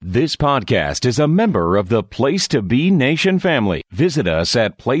This podcast is a member of the Place to Be Nation family. Visit us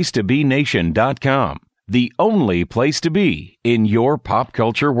at placetobenation.com, the only place to be in your pop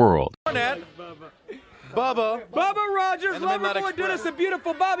culture world. Bubba Rogers, Loverboy Dennis, and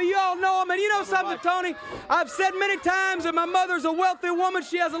beautiful Bobby. You all know him. And you know something, Tony? I've said many times that my mother's a wealthy woman.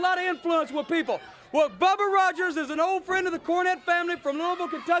 She has a lot of influence with people. Well, Bubba Rogers is an old friend of the Cornett family from Louisville,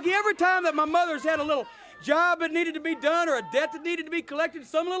 Kentucky. Every time that my mother's had a little job that needed to be done or a debt that needed to be collected,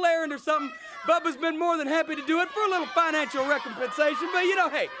 some little errand or something, Bubba's been more than happy to do it for a little financial recompensation. But, you know,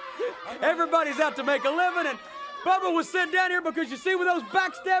 hey, everybody's out to make a living, and Bubba was sent down here because you see with those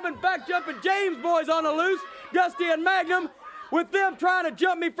backstabbing, back-jumping James boys on the loose, Dusty and Magnum, with them trying to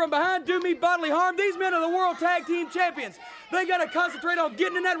jump me from behind, do me bodily harm, these men are the World Tag Team Champions. They got to concentrate on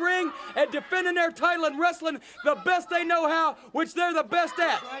getting in that ring and defending their title and wrestling the best they know how, which they're the best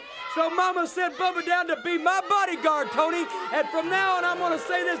at. So Mama sent Bubba down to be my bodyguard, Tony. And from now on, I'm going to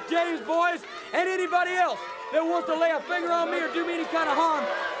say this, James boys, and anybody else that wants to lay a finger on me or do me any kind of harm,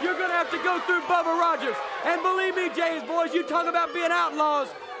 you're going to have to go through Bubba Rogers. And believe me, James boys, you talk about being outlaws.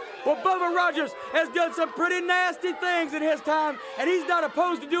 Well, Bubba Rogers has done some pretty nasty things in his time, and he's not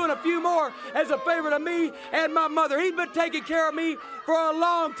opposed to doing a few more as a favor to me and my mother. He's been taking care of me for a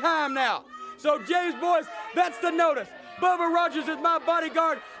long time now. So, James boys, that's the notice. Bubba Rogers is my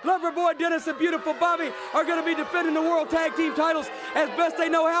bodyguard. Loverboy Dennis and beautiful Bobby are going to be defending the World Tag Team titles as best they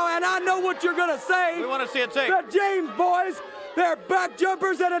know how, and I know what you're going to say. We want to see it tape. The James boys, they're back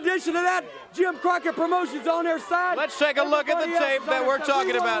jumpers. In addition to that, Jim Crockett Promotions on their side. Let's take a look at the tape that we're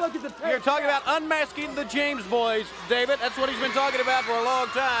talking about. You're talking about unmasking the James boys, David. That's what he's been talking about for a long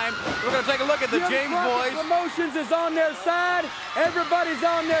time. We're going to take a look at the James boys. Promotions is on their side. Everybody's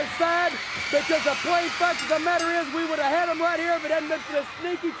on their side because the plain fact of the matter is we would have had them right here if it hadn't been for the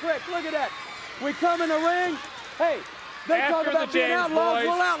sneaky trick. Look at that. We come in the ring. Hey. They talk about being outlaws.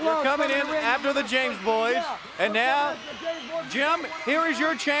 We'll outlaws. You're coming in after the James boys. Yeah. And now, Jim, here is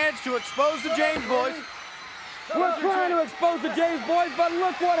your chance to expose the James boys. We're trying to expose the James boys, but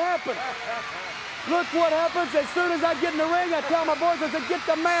look what happens. Look what happens. As soon as I get in the ring, I tell my boys, I said, get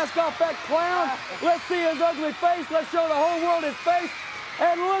the mask off that clown. Let's see his ugly face. Let's show the whole world his face.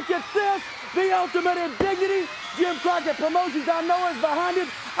 And look at this. The ultimate indignity. Jim Crockett Promotions, I know, is behind it.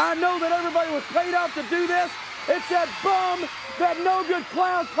 I know that everybody was paid off to do this. It's that bum, that no-good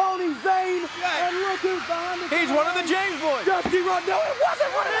clown, Tony Zane, and look who's behind the He's one of the James boys. Dusty Rhodes. No, it wasn't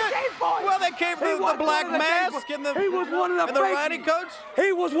one of the James boys. Well, they came with the black mask and the riding coats.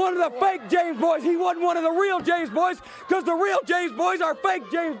 He was one of the fake James boys. He wasn't one of the real James boys because the real James boys are fake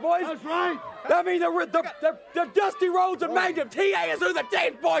James boys. That's right. I mean, the Dusty Rhodes and Magnum TA is who the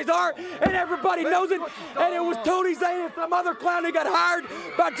James boys are, and everybody knows it. And it was Tony Zane and some other clown that got hired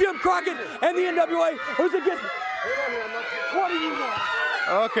by Jim Crockett and the NWA, who's against. What do you want?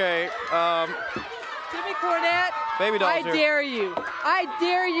 Okay. Jimmy Cornette, Baby doll's I here. dare you. I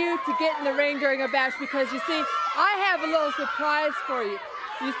dare you to get in the ring during a match because, you see, I have a little surprise for you.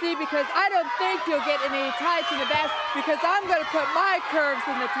 You see, because I don't think you'll get in any tights in the match because I'm going to put my curves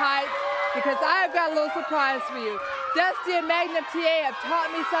in the tights because I've got a little surprise for you. Dusty and Magnum TA have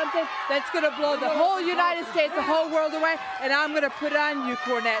taught me something that's going to blow the whole United States, the whole world away, and I'm going to put it on you,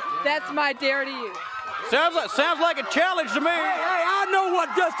 Cornette. That's my dare to you. Sounds like a challenge to me. Hey, I know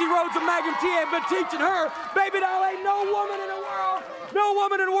what Dusty Rhodes and Magnum TA have been teaching her. Baby doll, ain't no woman in the world. No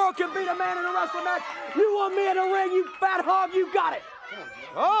woman in the world can beat a man in a wrestling match. You want me in the ring, you fat hog, you got it.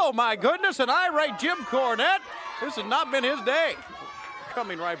 Oh, my goodness, an irate Jim Cornette. This has not been his day.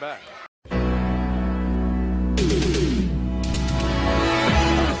 Coming right back.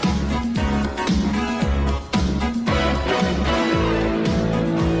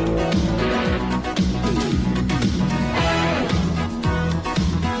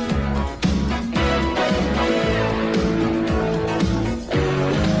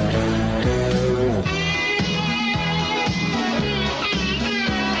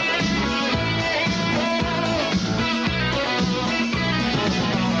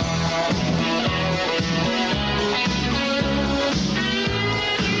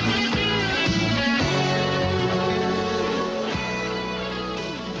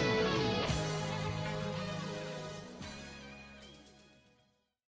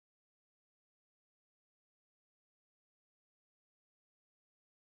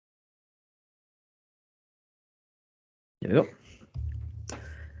 There we go.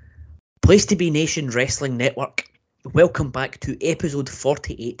 Place to Be Nation Wrestling Network. Welcome back to episode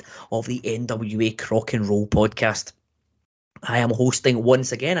 48 of the NWA Crock and Roll podcast. I am hosting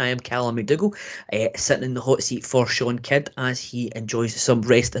once again. I am Callum McDougall, sitting in the hot seat for Sean Kidd as he enjoys some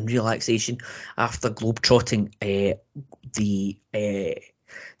rest and relaxation after globetrotting the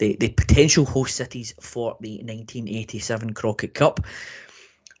the potential host cities for the 1987 Crockett Cup.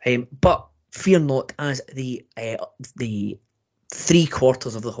 But fear not, as the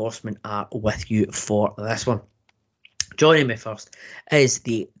 3/4 of the Horsemen are with you for this one. Joining me first is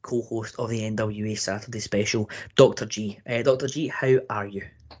the co-host of the NWA Saturday Special, Dr. G. Dr. G, how are you?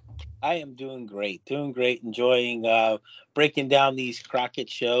 I am doing great, enjoying breaking down these Crockett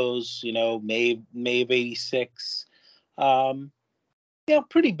shows, May of '86.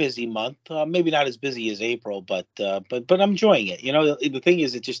 Pretty busy month. Maybe not as busy as April, but I'm enjoying it. The thing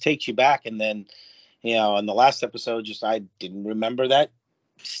is, it just takes you back, and then, on the last episode, I didn't remember that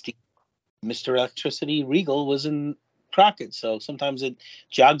Mr. Electricity Regal was in Crockett, so sometimes it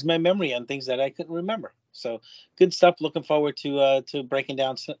jogs my memory on things that I couldn't remember. So good stuff. Looking forward to breaking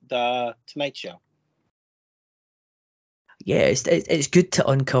down tonight's show. Yeah, it's good to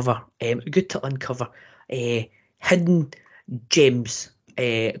uncover. Hidden gems,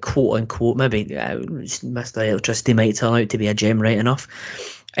 quote unquote. Maybe Mr. Electricity might turn out to be a gem right enough.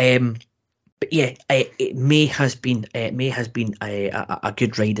 But yeah, May has been a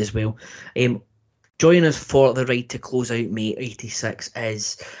good ride as well. Joining us for the ride to close out May '86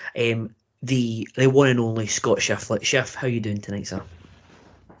 is the one and only Scott Shiflett. Schiff, how you doing tonight, sir?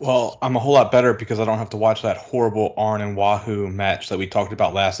 Well, I'm a whole lot better because I don't have to watch that horrible Arn and Wahoo match that we talked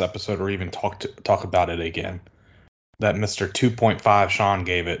about last episode, or even talk about it again. That Mr. 2.5 Sean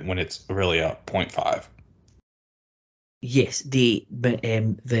gave it when it's really a 0.5. Yes, the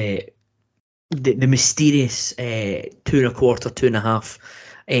mysterious 2.25, 2.5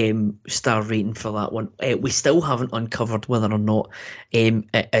 star rating for that one. We still haven't uncovered whether or not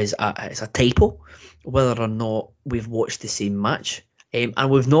it is a typo, whether or not we've watched the same match, and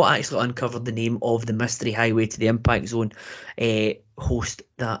we've not actually uncovered the name of the Mystery Highway to the Impact Zone host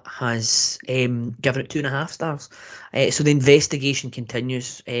that has given it 2.5 stars. So the investigation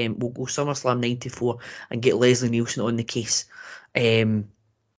continues. We'll go SummerSlam '94 and get Leslie Nielsen on the case to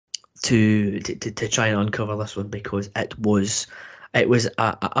try and uncover this one, because it was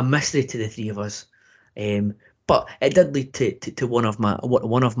a mystery to the three of us, but it did lead to one of my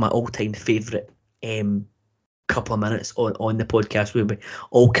all-time favourite couple of minutes on the podcast, where we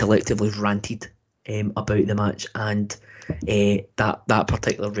all collectively ranted about the match and that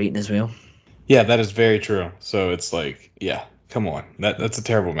particular rating as well. Yeah, that is very true. So it's like, yeah, come on, that's a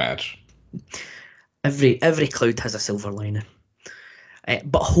terrible match. Every cloud has a silver lining,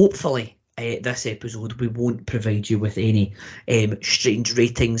 but hopefully this episode we won't provide you with any strange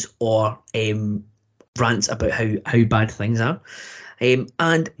ratings or rants about how bad things are.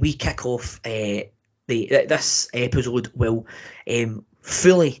 And we kick off this episode will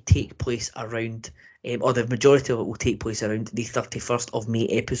fully take place around, or the majority of it will take place around the 31st of May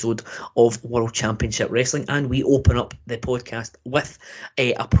episode of World Championship Wrestling, and we open up the podcast with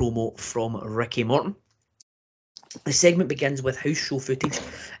a promo from Ricky Morton. The segment begins with house show footage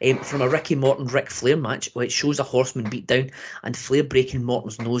from a Ricky Morton-Ric Flair match, which shows a Horseman beatdown and Flair breaking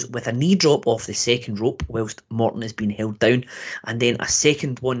Morton's nose with a knee drop off the second rope whilst Morton is being held down, and then a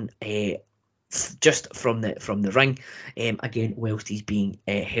second one just from the ring, again whilst he's being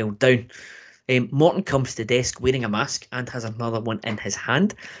held down. Morton comes to the desk wearing a mask and has another one in his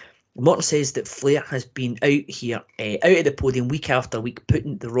hand. Morton says that Flair has been out here, out at the podium week after week,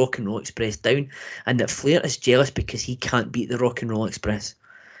 putting the Rock and Roll Express down, and that Flair is jealous because he can't beat the Rock and Roll Express.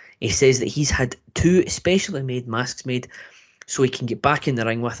 He says that he's had 2 specially made masks made so he can get back in the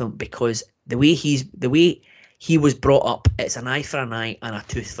ring with him, because the way he was brought up, it's an eye for an eye and a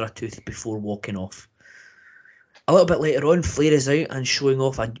tooth for a tooth before walking off. A little bit later on, Flair is out and showing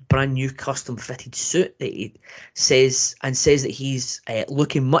off a brand new custom fitted suit that he says that he's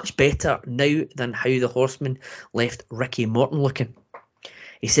looking much better now than how the Horseman left Ricky Morton looking.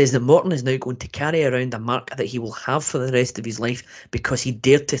 He says that Morton is now going to carry around a mark that he will have for the rest of his life because he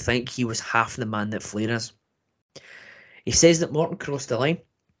dared to think he was half the man that Flair is. He says that Morton crossed the line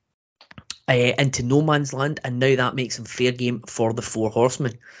into no man's land, and now that makes him fair game for the 4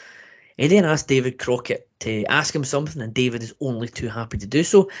 Horsemen. He then asked David Crockett to ask him something, and David is only too happy to do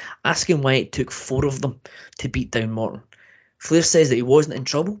so, asking why it took 4 of them to beat down Morton. Flair says that he wasn't in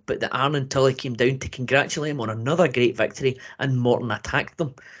trouble, but that Arn and Tully came down to congratulate him on another great victory, and Morton attacked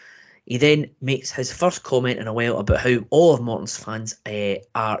them. He then makes his first comment in a while about how all of Morton's fans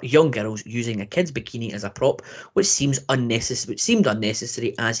are young girls using a kid's bikini as a prop, which seemed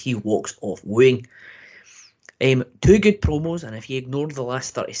unnecessary as he walks off wooing. 2 good promos, and if you ignore the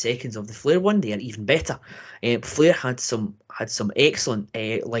last 30 seconds of the Flair one, they are even better. Flair had some excellent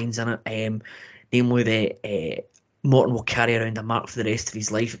lines in it, namely the Morton will carry around a mark for the rest of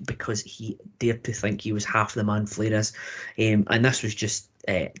his life because he dared to think he was half the man Flair is, and this was just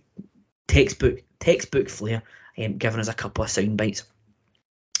textbook Flair, giving us a couple of sound bites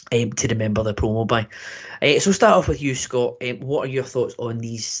to remember the promo by. So start off with you, Scott. What are your thoughts on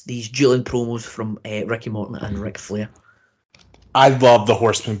these dueling promos from Ricky Morton and Ric Flair? I love the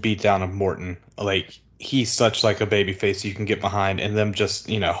Horseman beatdown of Morton. Like, he's such like a baby face you can get behind, and them just,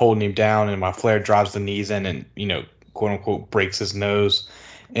 holding him down, and while Flair drives the knees in and, quote unquote breaks his nose.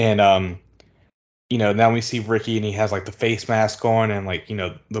 And now we see Ricky and he has like the face mask on and like,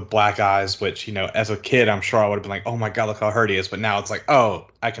 the black eyes, which, as a kid, I'm sure I would have been like, oh my God, look how hurt he is. But now it's like, oh,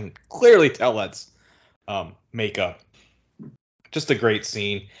 I can clearly tell that's makeup. Just a great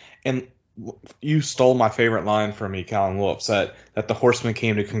scene. And you stole my favorite line from me, Cal. I'm a little upset that the Horseman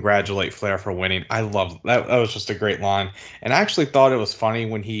came to congratulate Flair for winning. I love that. That was just a great line. And I actually thought it was funny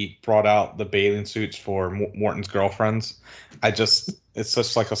when he brought out the bathing suits for Morton's girlfriends. It's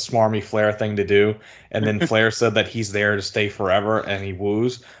such like a smarmy Flair thing to do. And then Flair said that he's there to stay forever, and he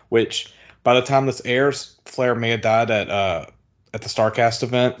woos, which by the time this airs, Flair may have died at the StarCast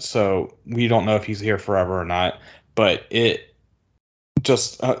event. So we don't know if he's here forever or not. But it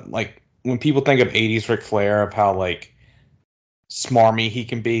just when people think of 80s Ric Flair, of how like smarmy he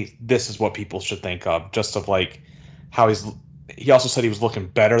can be, this is what people should think of. Just of like how he also said he was looking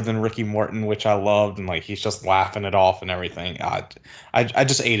better than Ricky Morton, which I loved, and like he's just laughing it off and everything. I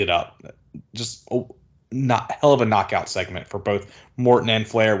just ate it up. Just not hell of a knockout segment for both Morton and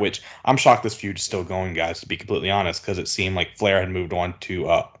Flair, which I'm shocked this feud is still going, guys, to be completely honest, because it seemed like Flair had moved on to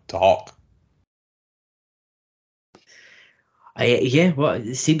Hulk. Well,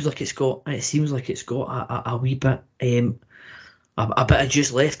 it seems like it's got a wee bit a bit of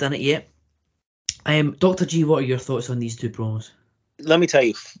juice left in it yet. Dr. G, what are your thoughts on these two promos? Let me tell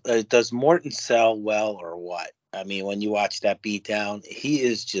you, does Morton sell well or what? I mean, when you watch that beatdown, he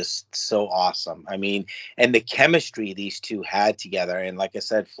is just so awesome. I mean, and the chemistry these two had together. And like I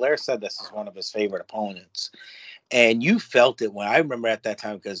said, Flair said this is one of his favorite opponents. And you felt it when I remember at that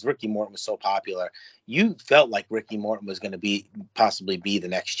time, because Ricky Morton was so popular, you felt like Ricky Morton was going to possibly be the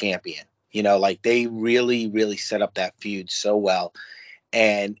next champion. Like they really, really set up that feud so well.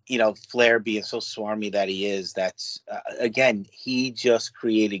 And, Flair being so swarmy that he is, that's, again, he just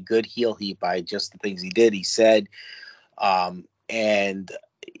created good heel heat by just the things he did, he said. And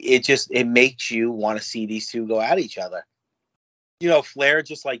it makes you want to see these two go at each other. Flair,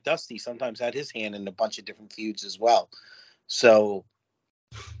 just like Dusty, sometimes had his hand in a bunch of different feuds as well. So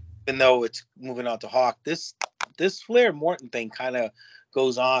even though it's moving on to Hawk, this Flair Morton thing kind of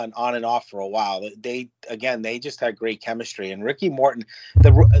goes on and off for a while. They just had great chemistry. And Ricky Morton,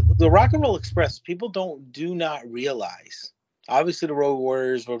 the Rock and Roll Express, people do not realize. Obviously, the Road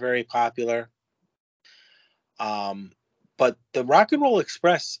Warriors were very popular. But the Rock and Roll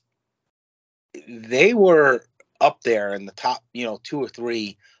Express, they were up there in the top, 2 or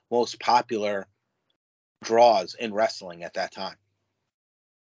 3 most popular draws in wrestling at that time.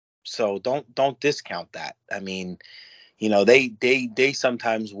 So don't discount that. I mean, they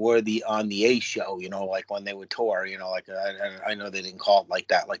sometimes were on the A show, like when they would tour, like I know they didn't call it like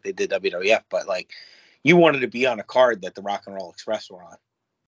that, like they did WWF, but like you wanted to be on a card that the Rock and Roll Express were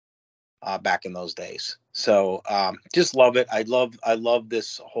on back in those days. So just love it. I love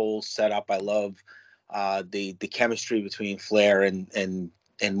this whole setup. I love the chemistry between Flair and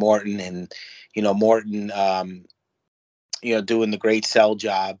Morton, and Morton doing the great sell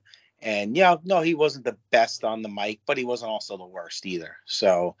job. And he wasn't the best on the mic, but he wasn't also the worst either.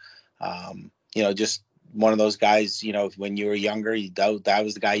 So just one of those guys, when you were younger, that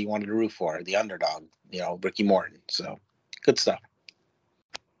was the guy you wanted to root for, the underdog, Ricky Morton. So good stuff.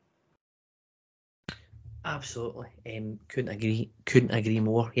 Absolutely. Couldn't agree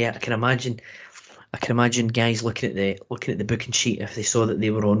more. Yeah, I can imagine guys looking at the booking sheet, if they saw that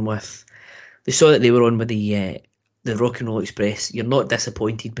they were on with the Rock and Roll Express. You're not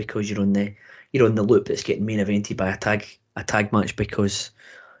disappointed because you're on the loop that's getting main evented by a tag match, because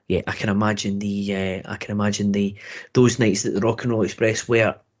I can imagine those nights that the Rock and Roll Express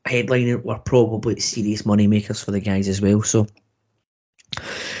were headlining were probably serious money makers for the guys as well. So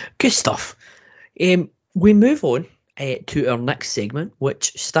good stuff. We move on to our next segment,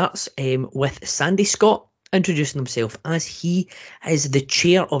 which starts with Sandy Scott introducing himself as he is the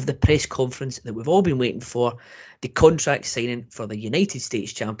chair of the press conference that we've all been waiting for, the contract signing for the United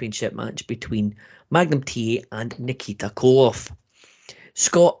States Championship match between Magnum TA and Nikita Koloff.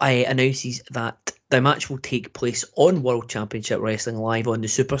 Scott announces that the match will take place on World Championship Wrestling Live on the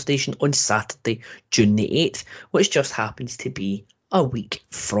Superstation on Saturday, June the 8th, which just happens to be a week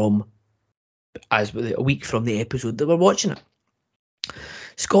from the episode that we're watching it.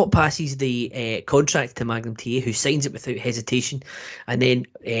 Scott passes the contract to Magnum TA, who signs it without hesitation, and then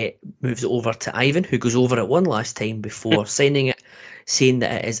moves it over to Ivan, who goes over it one last time before signing it, saying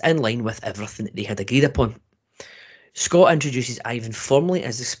that it is in line with everything that they had agreed upon. Scott introduces Ivan formally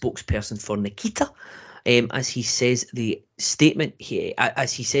as the spokesperson for Nikita, as he says he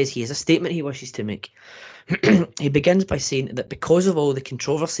has a statement he wishes to make. He begins by saying that because of all the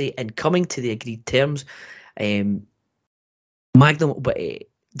controversy in coming to the agreed terms, Magnum,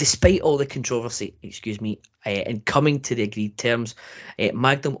 despite all the controversy, in coming to the agreed terms,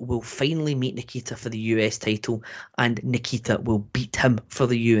 Magnum will finally meet Nikita for the US title, and Nikita will beat him for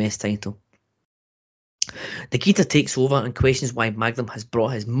the US title. Nikita takes over and questions why Magnum has brought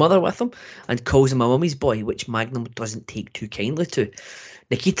his mother with him and calls him a mummy's boy, which Magnum doesn't take too kindly to.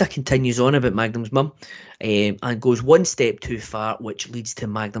 Nikita continues on about Magnum's mum and goes one step too far, which leads to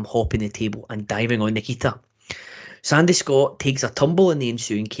Magnum hopping the table and diving on Nikita. Sandy Scott takes a tumble in the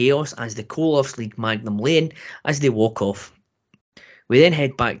ensuing chaos as the Koloffs lead Magnum lane as they walk off. We then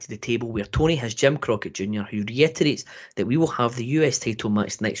head back to the table where Tony has Jim Crockett Jr., who reiterates that we will have the US title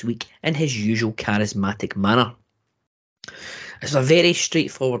match next week in his usual charismatic manner. It's a very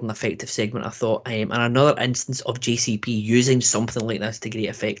straightforward and effective segment, I thought, and another instance of JCP using something like this to great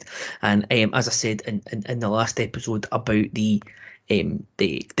effect. And as I said in the last episode about the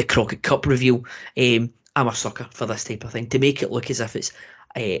Crockett Cup reveal, I'm a sucker for this type of thing, to make it look as if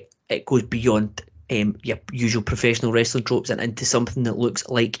it goes beyond your usual professional wrestling tropes and into something that looks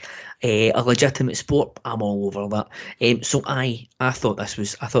like a legitimate sport. I'm all over that. So I thought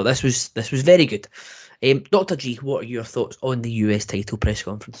this was very good. Dr. G, what are your thoughts on the US title press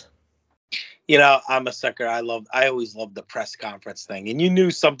conference? You know, I'm a sucker. I always loved the press conference thing, and you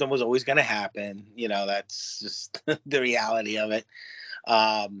knew something was always going to happen. You know, that's just the reality of it.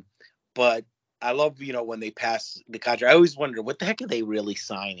 But I love, you know, when they pass the contract. I always wonder, what the heck are they really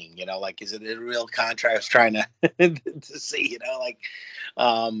signing? You know, like, is it a real contract? I was trying to see, you know, like,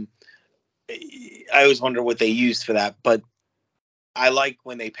 I always wonder what they used for that. But I like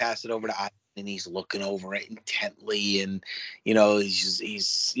when they pass it over to Ivan and he's looking over it intently, and, you know,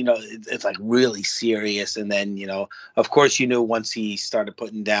 he's you know, it's like really serious. And then, you know, of course, you knew once he started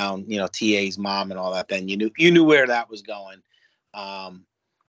putting down, you know, TA's mom and all that, then you knew where that was going.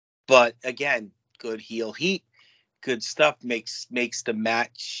 But again, good heel heat, good stuff, makes the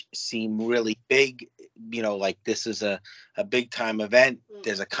match seem really big. You know, like this is a big time event.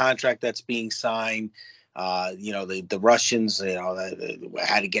 There's a contract that's being signed. You know, the Russians, you know,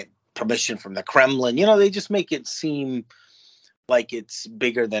 had to get permission from the Kremlin. You know, they just make it seem like it's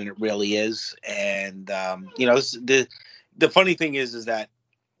bigger than it really is. And you know, the funny thing is that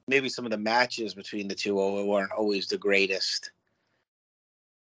maybe some of the matches between the two weren't always the greatest,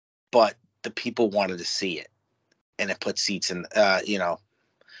 but the people wanted to see it, and it put seats in, you know,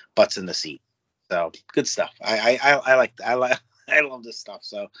 butts in the seat. So good stuff. I like that. I love this stuff.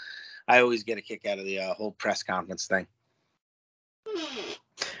 So I always get a kick out of the whole press conference thing.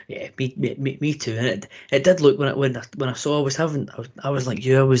 Yeah, me too. And it did look when I saw I was like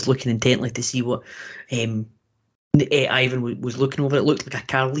you. I was looking intently to see what Ivan was looking over. It looked like a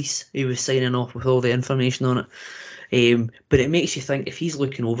car lease he was signing off with all the information on it. But it makes you think, if he's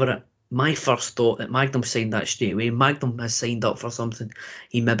looking over it, my first thought that Magnum signed that straight away. Magnum has signed up for something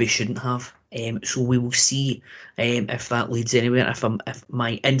he maybe shouldn't have. So we will see if that leads anywhere, if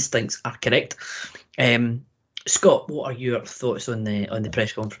my instincts are correct. Scott, what are your thoughts on the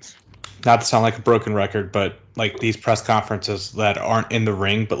press conference? Not to sound like a broken record, but like these press conferences that aren't in the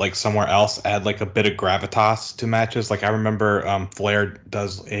ring but like somewhere else add like a bit of gravitas to matches. Like I remember Flair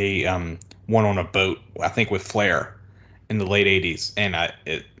does a one on a boat, I think with Flair in the late 80s, and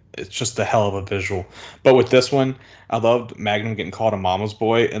it's just a hell of a visual. But with this one, I loved Magnum getting called a mama's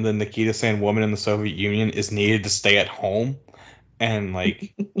boy, and then Nikita saying woman in the Soviet Union is needed to stay at home. And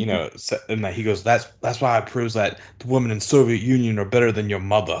like, you know, and he goes, that's why it proves that the women in the Soviet Union are better than your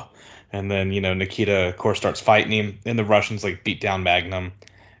mother. And then, you know, Nikita, of course, starts fighting him, and the Russians like beat down Magnum.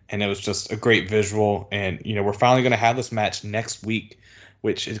 And it was just a great visual. And, you know, we're finally going to have this match next week,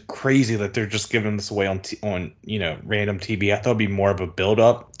 which is crazy that they're just giving this away on you know, random TV. I thought it'd be more of a build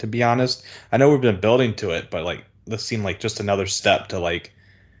up, to be honest. I know we've been building to it, but like this seemed like just another step to like,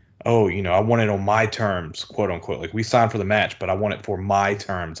 oh, you know, I want it on my terms, quote unquote. Like we signed for the match, but I want it for my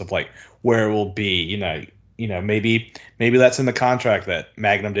terms of like where it will be. You know, maybe that's in the contract that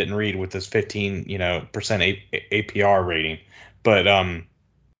Magnum didn't read with this 15% APR rating. But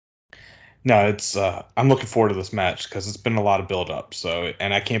no, it's I'm looking forward to this match because it's been a lot of build up. So,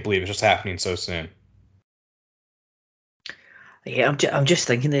 and I can't believe it's just happening so soon. Yeah, I'm just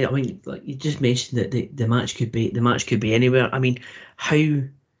thinking that. I mean, like you just mentioned that the match could be anywhere. I mean, how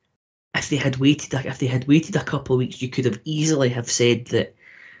if they had waited a couple of weeks, you could have easily have said that,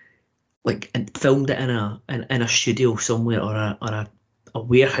 like, and filmed it in a studio somewhere or a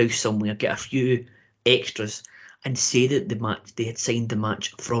warehouse somewhere, get a few extras, and say that they had signed the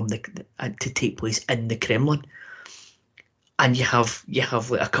match from to take place in the Kremlin, and you have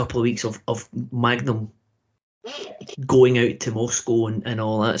like a couple of weeks of Magnum going out to Moscow and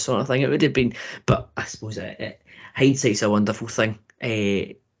all that sort of thing. It would have been, but I suppose hindsight's a wonderful thing.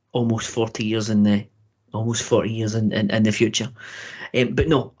 Almost 40 years in the future. But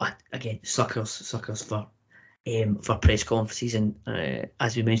no, again, suckers for press conferences, and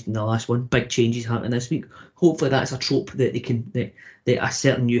as we mentioned in the last one, big changes happening this week. Hopefully that's a trope that that a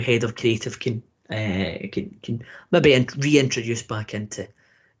certain new head of creative can maybe reintroduce back into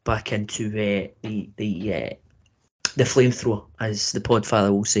the flamethrower, as the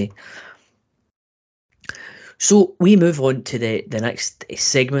Podfather will say. So we move on to the next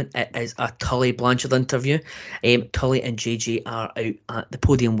segment. It is a Tully Blanchard interview. Tully and JJ are out at the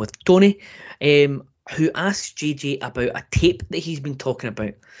podium with Tony, who asks JJ about a tape that he's been talking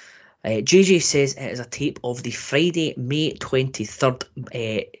about. JJ says it is a tape of the Friday, May 23rd,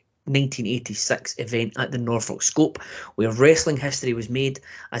 1986 event at the Norfolk Scope, where wrestling history was made,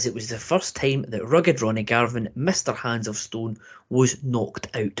 as it was the first time that rugged Ronnie Garvin, Mr. Hands of Stone, was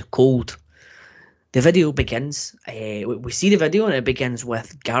knocked out cold. The video begins, we see the video, and it begins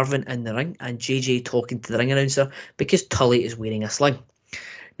with Garvin in the ring and JJ talking to the ring announcer because Tully is wearing a sling.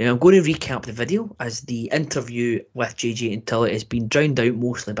 Now I'm going to recap the video, as the interview with JJ and Tully has been drowned out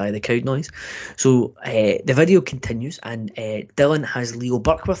mostly by the crowd noise. So the video continues, and Dylan has Leo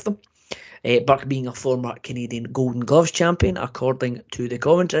Burke with them. Burke being a former Canadian Golden Gloves champion, according to the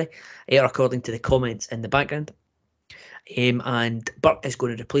commentary, according to the comments in the background. And Burke is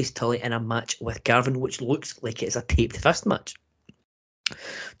going to replace Tully in a match with Garvin, which looks like it's a taped fist match.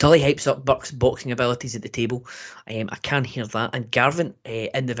 Tully hypes up Burke's boxing abilities at the table. I can hear that. And Garvin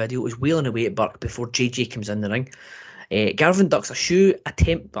in the video is wailing away at Burke before JJ comes in the ring. Garvin ducks a shoe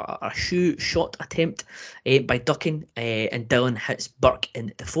shot attempt by ducking, and Dylan hits Burke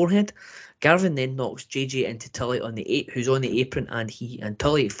in the forehead. Garvin then knocks JJ into Tully who's on the apron, and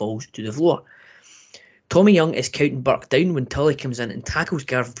Tully falls to the floor. Tommy Young is counting Burke down when Tully comes in and tackles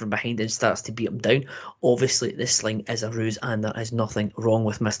Garvin from behind and starts to beat him down. Obviously, this sling is a ruse, and there is nothing wrong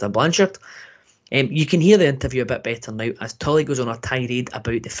with Mr. Blanchard. You can hear the interview a bit better now, as Tully goes on a tirade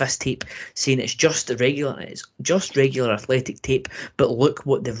about the fist tape, saying it's just regular athletic tape, but look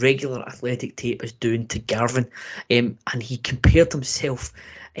what the regular athletic tape is doing to Garvin. And he compared himself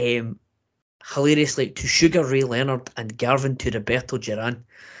hilariously to Sugar Ray Leonard and Garvin to Roberto Duran.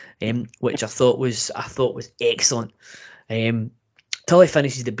 Which I thought was excellent. Tully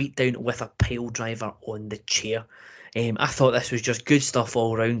finishes the beatdown with a pile driver on the chair. I thought this was just good stuff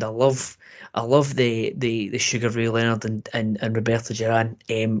all around. I love the Sugar Ray Leonard and Roberto Duran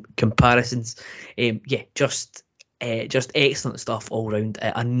comparisons. Just excellent stuff all around.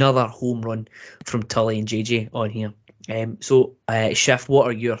 Another home run from Tully and JJ on here. So, Chef, what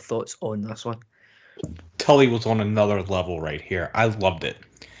are your thoughts on this one? Tully was on another level right here. I loved it.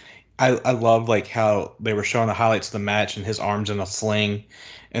 I love like how they were showing the highlights of the match and his arms in a sling,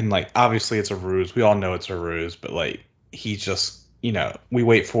 and like obviously it's a ruse. We all know it's a ruse, but like he just, we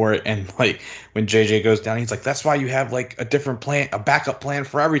wait for it, and like when JJ goes down, he's like, that's why you have like a different plan, a backup plan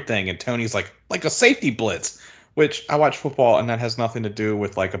for everything. And Tony's like a safety blitz, which I watch football and that has nothing to do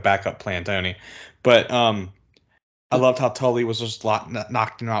with like a backup plan, Tony. But I loved how Tully was just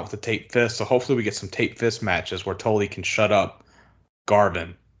knocked him out with a tape fist. So hopefully we get some tape fist matches where Tully can shut up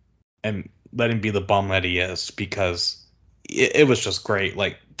Garvin and let him be the bum that he is, because it was just great.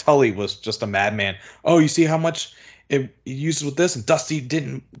 Like, Tully was just a madman. Oh, you see how much it uses with this? And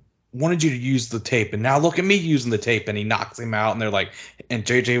Dusty wanted you to use the tape, and now look at me using the tape. And he knocks him out, and they're like, and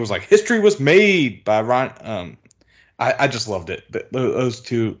JJ was like, history was made by Ron. I just loved it. Those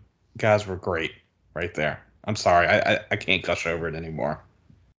two guys were great right there. I'm sorry, I can't gush over it anymore.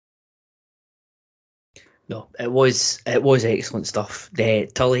 No, it was excellent stuff.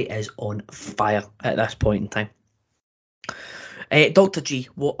 Tully is on fire at this point in time. Dr. G,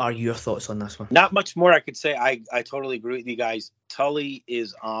 what are your thoughts on this one? Not much more I could say. I totally agree with you guys. Tully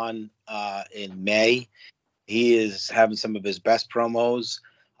is on in May. He is having some of his best promos.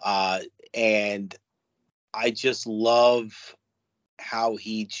 And I just love how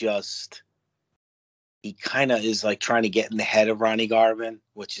he kind of is like trying to get in the head of Ronnie Garvin,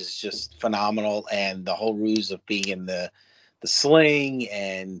 which is just phenomenal. And the whole ruse of being in the sling.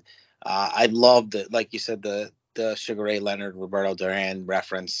 And I loved it. Like you said, the the Sugar Ray Leonard, Roberto Duran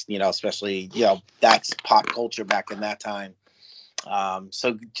reference, especially, that's pop culture back in that time.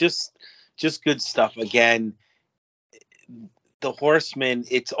 So just good stuff. Again, the Horsemen,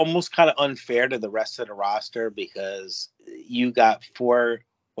 it's almost kind of unfair to the rest of the roster because you got 5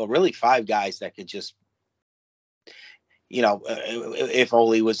 guys that could just, if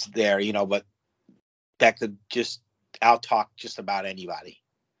Ole was there, but that could just out-talk just about anybody.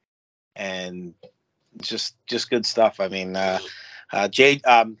 And just good stuff. I mean, JJ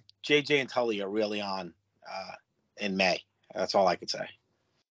and Tully are really on in May. That's all I could say.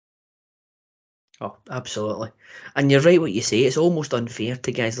 Oh, absolutely. And you're right what you say. It's almost unfair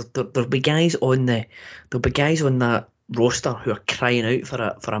to guys. There'll be guys on that roster who are crying out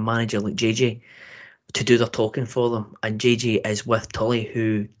for a manager like JJ to do their talking for them. And JJ is with Tully,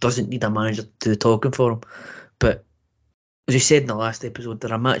 who doesn't need a manager to do the talking for him. But as you said in the last episode,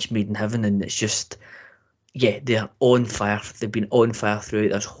 they're a match made in heaven, and it's just, they're on fire. They've been on fire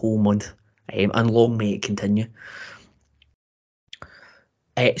throughout this whole month, and long may it continue.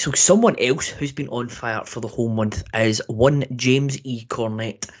 So someone else who's been on fire for the whole month is one James E.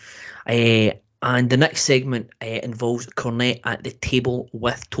 Cornette. And the next segment involves Cornette at the table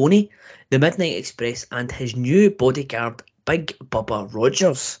with Tony, the Midnight Express, and his new bodyguard, Big Bubba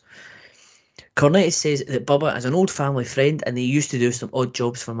Rogers. Cornette says that Bubba is an old family friend and they used to do some odd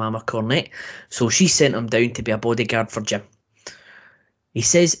jobs for Mama Cornette, so she sent him down to be a bodyguard for Jim. He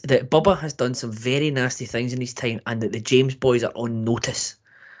says that Bubba has done some very nasty things in his time and that the James boys are on notice.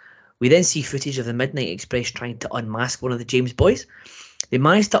 We then see footage of the Midnight Express trying to unmask one of the James boys. They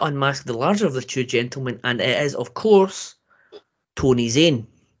manage to unmask the larger of the two gentlemen, and it is, of course, Tony Zane.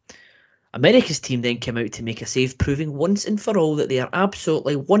 America's team then came out to make a save, proving once and for all that they are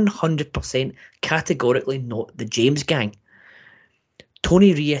absolutely 100% categorically not the James gang.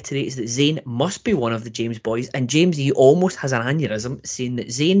 Tony reiterates that Zane must be one of the James boys, and James E almost has an aneurysm, saying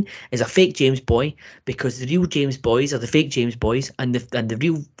that Zane is a fake James boy because the real James boys are the fake James boys, and the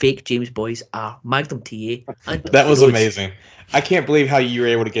real fake James boys are Magnum TA. And that was amazing. I can't believe how you were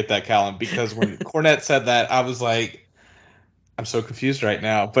able to get that, Callum, because when Cornette said that, I was like, I'm so confused right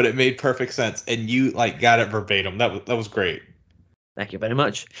now, but it made perfect sense, and you got it verbatim. That was great. Thank you very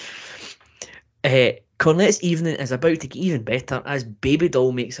much. Cornette's evening is about to get even better as Baby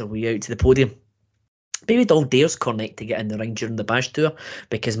Doll makes her way out to the podium. Baby Doll dares Cornette to get in the ring during the Bash Tour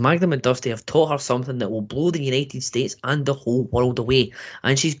because Magnum and Dusty have taught her something that will blow the United States and the whole world away,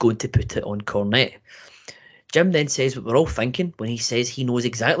 and she's going to put it on Cornette. Jim then says what we're all thinking when he says he knows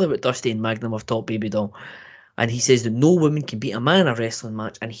exactly what Dusty and Magnum have taught Baby Doll. And he says that no woman can beat a man in a wrestling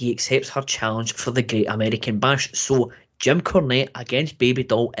match, and he accepts her challenge for the Great American Bash. So Jim Cornette against Baby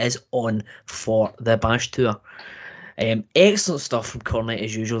Doll is on for the Bash Tour. Excellent stuff from Cornette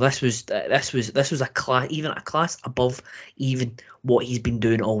as usual. This was a class above even what he's been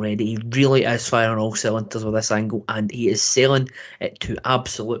doing already. He really is firing all cylinders with this angle, and he is selling it to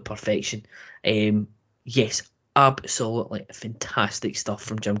absolute perfection. Yes, absolutely fantastic stuff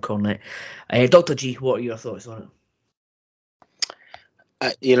from Jim Cornette. Dr. G, what are your thoughts on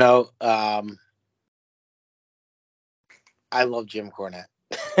it? I love Jim Cornette.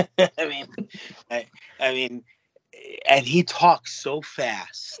 I mean, and he talks so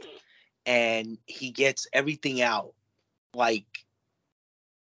fast, and he gets everything out. Like,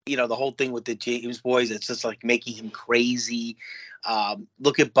 the whole thing with the James boys, it's just like making him crazy.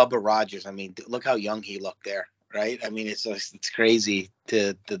 Look at Bubba Rogers. I mean, look how young he looked there, right? I mean, it's crazy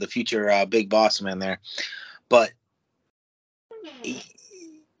to the future big boss man there. But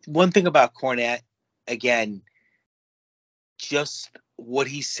one thing about Cornette, again, just what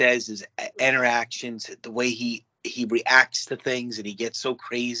he says, his interactions, the way he reacts to things, and he gets so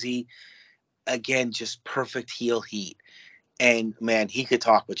crazy. Again, just perfect heel heat. And, man, he could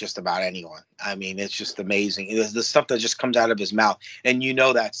talk with just about anyone. I mean, it's just amazing. It's the stuff that just comes out of his mouth. And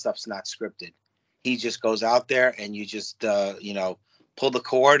that stuff's not scripted. He just goes out there and you just, pull the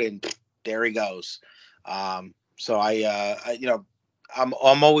cord and there he goes. So I'm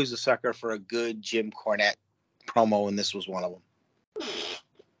always a sucker for a good Jim Cornette promo, and this was one of them.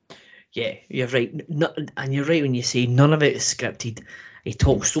 Yeah, you're right. And you're right when you say none of it is scripted. He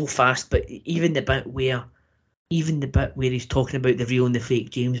talks so fast, but even the bit where he's talking about the real and the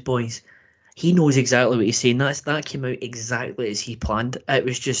fake James boys, he knows exactly what he's saying. That came out exactly as he planned. It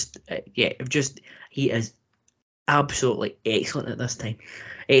was just, he is absolutely excellent at this time.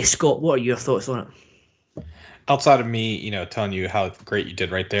 Scott, what are your thoughts on it? Outside of me, telling you how great you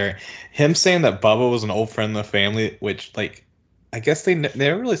did right there, him saying that Bubba was an old friend of the family, which, I guess they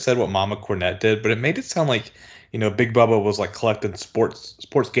never really said what Mama Cornette did, but it made it sound like Big Bubba was like collecting sports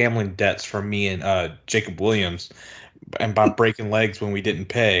gambling debts from me and Jacob Williams, and by breaking legs when we didn't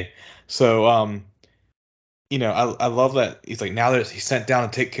pay. So I love that he's like, now that he's sent down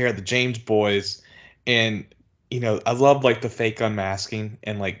to take care of the James boys, and I love like the fake unmasking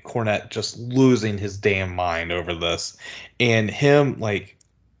and like Cornette just losing his damn mind over this, and him like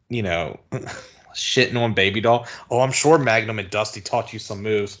shitting on Baby Doll. Oh, I'm sure Magnum and Dusty taught you some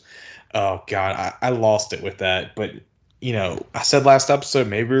moves. Oh God, I lost it with that. But I said last episode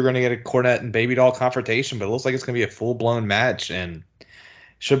maybe we were going to get a Cornette and Baby Doll confrontation, but it looks like it's going to be a full blown match and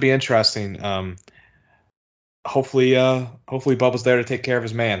should be interesting. Hopefully Bubba's there to take care of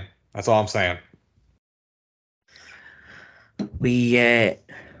his man. That's all I'm saying. That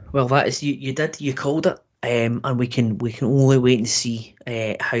is you called it. And we can only wait and see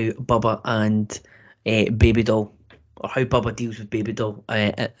how Bubba and Baby Doll, or how Bubba deals with Baby Doll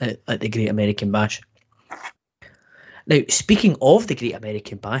at the Great American Bash. Now, speaking of the Great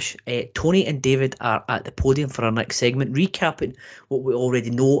American Bash, Tony and David are at the podium for our next segment, recapping what we already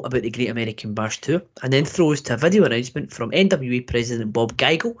know about the Great American Bash tour, and then throws to a video announcement from NWA President Bob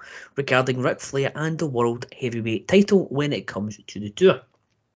Geigel regarding Ric Flair and the World Heavyweight title when it comes to the tour.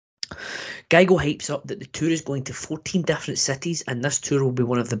 Geigel hypes up that the tour is going to 14 different cities, and this tour will be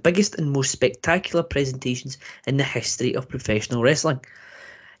one of the biggest and most spectacular presentations in the history of professional wrestling.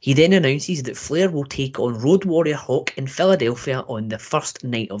 He then announces that Flair will take on Road Warrior Hawk in Philadelphia on the first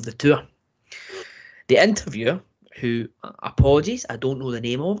night of the tour. The interviewer, who, apologies, I don't know the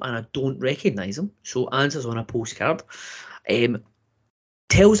name of and I don't recognise him, so answers on a postcard,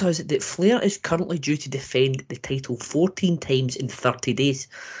 tells us that Flair is currently due to defend the title 14 times in 30 days.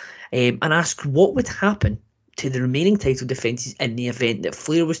 And asks what would happen to the remaining title defences in the event that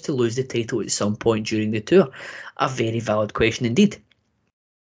Flair was to lose the title at some point during the tour. A very valid question indeed.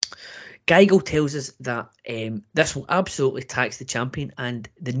 Geigel tells us that this will absolutely tax the champion, and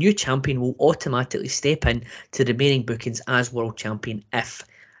the new champion will automatically step in to the remaining bookings as world champion if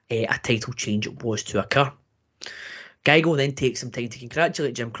a title change was to occur. Geigel then takes some time to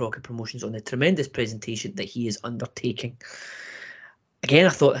congratulate Jim Crockett Promotions on the tremendous presentation that he is undertaking. Again, I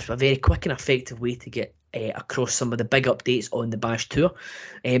thought this was a very quick and effective way to get across some of the big updates on the Bash Tour.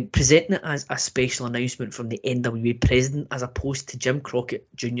 Presenting it as a special announcement from the NWA president as opposed to Jim Crockett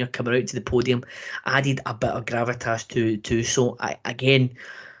Jr. coming out to the podium added a bit of gravitas to. So, I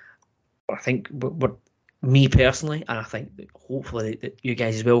think me personally, and I think that hopefully that you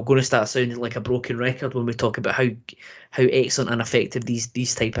guys as well, are going to start sounding like a broken record when we talk about how excellent and effective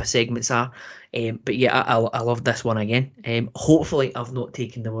these type of segments are. But yeah, I love this one again. Hopefully I've not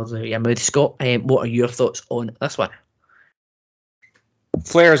taken the words out of your mouth, Scott. What are your thoughts on this one?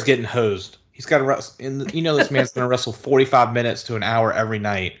 Flair's getting hosed. He's got to wrestle, and this man's going to wrestle 45 minutes to an hour every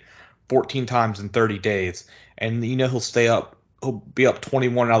night, 14 times in 30 days, and he'll stay up. He'll be up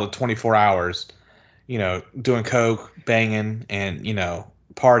 21 out of the 24 hours. Doing coke, banging, and,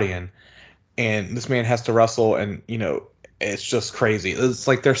 partying. And this man has to wrestle, and, it's just crazy. It's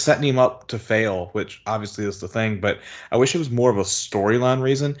like they're setting him up to fail, which obviously is the thing, but I wish it was more of a storyline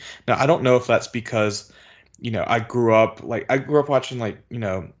reason. Now, I don't know if that's because, I grew up watching, I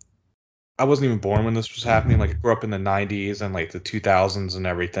wasn't even born when this was happening. Like, I grew up in the 90s and, the 2000s and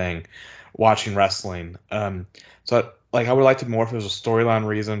everything, watching wrestling. So I would like to more if there was a storyline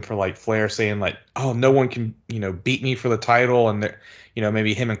reason for Flair saying oh, no one can beat me for the title, and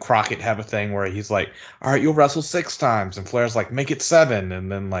maybe him and Crockett have a thing where he's like, all right, you'll wrestle 6 times, and Flair's like, make it 7,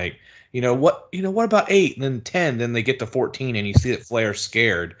 and then what about 8, and then 10, then they get to 14, and you see that Flair's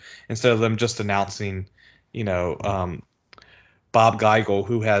scared instead of them just announcing Bob Geigel,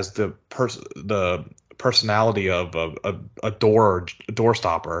 who has the personality of a door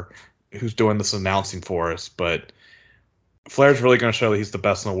stopper, who's doing this announcing for us, but. Flair's really going to show that he's the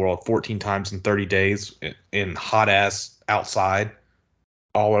best in the world 14 times in 30 days in hot ass outside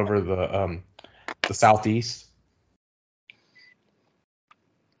all over the Southeast.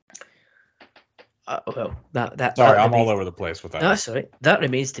 Sorry, I'm all over the place with that. That's all right. That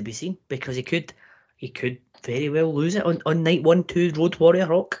remains to be seen, because he could very well lose it on night 1 to Road Warrior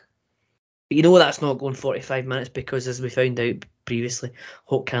Hawk. But that's not going 45 minutes because, as we found out previously,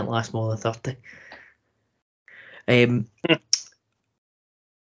 Hawk can't last more than 30.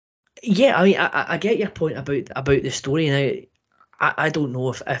 Yeah, I mean, I get your point about the story. Now, I don't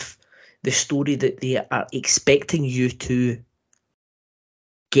know if the story that they are expecting you to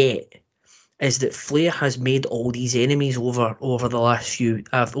get is that Flair has made all these enemies over the last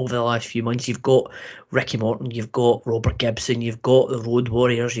few months. You've got Ricky Morton, you've got Robert Gibson, you've got the Road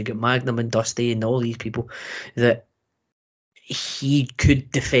Warriors, you've got Magnum and Dusty and all these people that he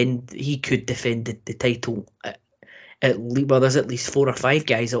could defend the title. Well, there's at least 4 or 5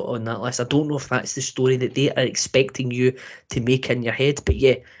 guys on that list. I don't know if that's the story that they are expecting you to make in your head, but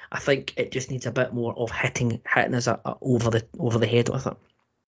yeah, I think it just needs a bit more of hitting us over the head with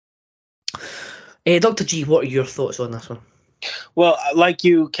it. Dr. G, what are your thoughts on this one? Well, like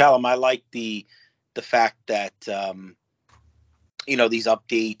you, Callum, I like the fact that these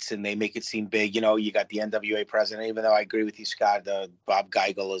updates, and they make it seem big. You got the NWA president, even though I agree with you, Scott. Bob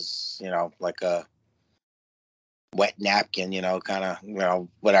Geigel is like a wet napkin, kind of,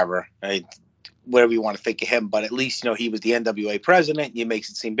 whatever. Whatever you want to think of him, but at least he was the NWA president. It makes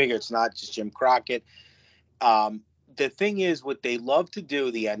it seem bigger. It's not just Jim Crockett. The thing is, what they love to do,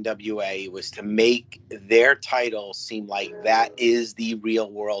 the NWA, was to make their title seem like that is the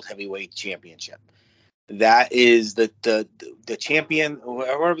real World Heavyweight Championship. That is the champion,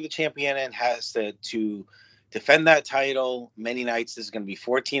 whoever the champion in has to defend that title. Many nights, there's going to be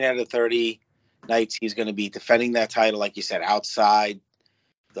 14 out of 30 nights he's going to be defending that title, like you said, outside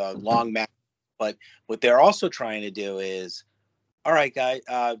the long match. But what they're also trying to do is, all right, guys,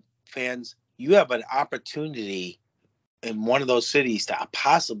 fans, you have an opportunity in one of those cities to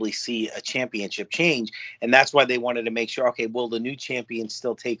possibly see a championship change. And that's why they wanted to make sure, okay, will the new champions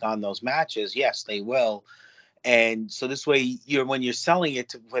still take on those matches? Yes, they will. And so this way, when you're selling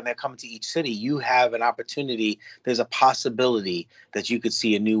it, when they're coming to each city, you have an opportunity. There's a possibility that you could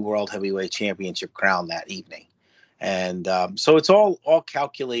see a new World Heavyweight Championship crown that evening. And so it's all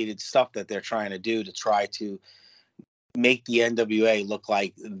calculated stuff that they're trying to do to try to make the NWA look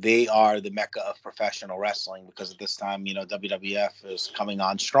like they are the mecca of professional wrestling, because at this time, WWF is coming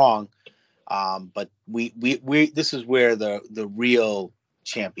on strong. But we this is where the real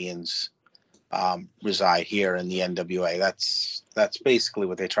champions reside, here in the NWA. That's basically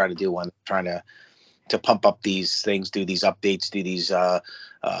what they try to do when they're trying to pump up these things, do these updates, do these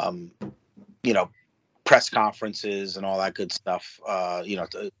press conferences and all that good stuff.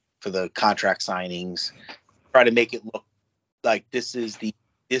 For the contract signings, try to make it look like this is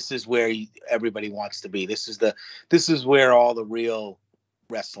where everybody wants to be. This is where all the real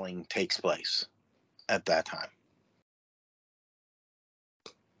wrestling takes place at that time.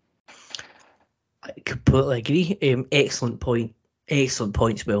 I completely agree. Excellent point. Excellent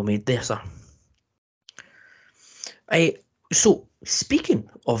points well made there, sir. So, speaking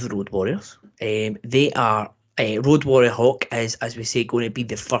of the Road Warriors, they are Road Warrior Hawk is, as we say, going to be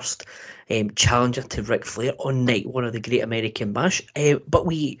the first challenger to Ric Flair on night 1 of the Great American Bash. But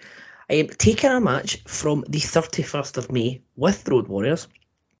we taking a match from the 31st of May with Road Warriors.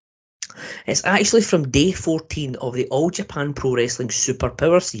 It's actually from day 14 of the All Japan Pro Wrestling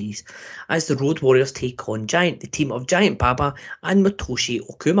Superpower Series, as the Road Warriors take on Giant, the team of Giant Baba and Motoshi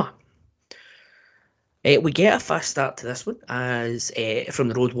Okuma. We get a fast start to this one as from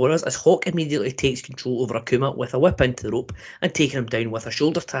the Road Warriors, as Hawk immediately takes control over Okuma with a whip into the rope and taking him down with a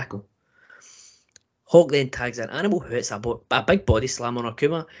shoulder tackle. Hawk then tags in Animal, who hits a big body slam on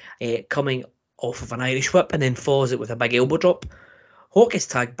Okuma, coming off of an Irish whip, and then follows it with a big elbow drop. Hawk is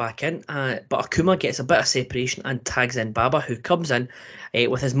tagged back in, but Okuma gets a bit of separation and tags in Baba, who comes in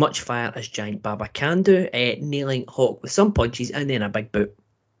with as much fire as Giant Baba can do, nailing Hawk with some punches and then a big boot.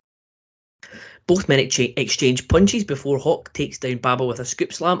 Both men exchange punches before Hawk takes down Baba with a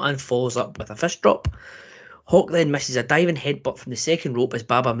scoop slam and follows up with a fist drop. Hawk then misses a diving headbutt from the second rope as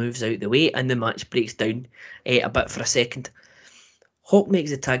Baba moves out the way, and the match breaks down a bit for a second. Hawk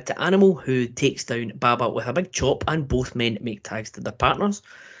makes a tag to Animal, who takes down Baba with a big chop, and both men make tags to their partners.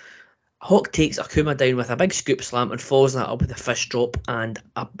 Hawk takes Okuma down with a big scoop slam and follows that up with a fist drop and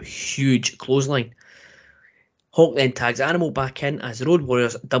a huge clothesline. Hawk then tags Animal back in as the Road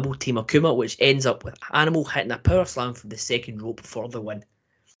Warriors double team Okuma, which ends up with Animal hitting a power slam from the second rope for the win.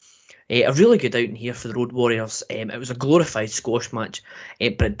 A really good outing here for the Road Warriors. It was a glorified squash match,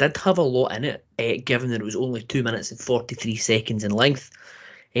 but it did have a lot in it, given that it was only 2 minutes and 43 seconds in length.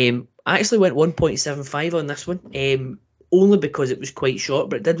 I actually went 1.75 on this one, only because it was quite short,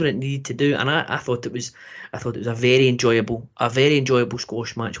 but it did what it needed to do, and I thought it was a very enjoyable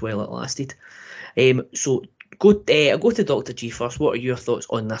squash match while it lasted. So I'll go to Dr. G first. What are your thoughts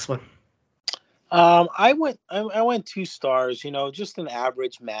on this one? I went 2 stars. Just an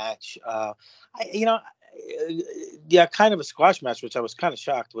average match. Kind of a squash match, which I was kind of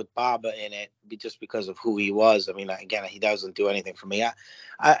shocked with Baba in it, just because of who he was. I mean, again, he doesn't do anything for me.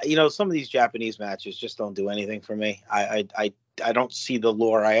 Some of these Japanese matches just don't do anything for me. I don't see the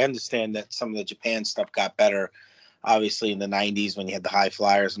lore. I understand that some of the Japan stuff got better, obviously in the 90s when you had the high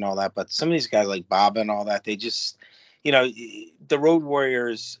flyers and all that. But some of these guys like Baba and all that, they just, the Road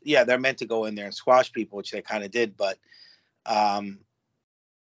Warriors, yeah, they're meant to go in there and squash people, which they kind of did. But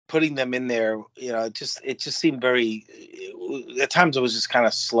putting them in there, it just seemed very, at times it was just kind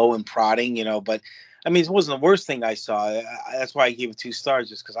of slow and prodding, but I mean, it wasn't the worst thing I saw. That's why I gave it 2 stars,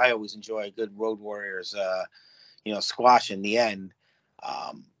 just because I always enjoy a good Road Warriors, squash in the end.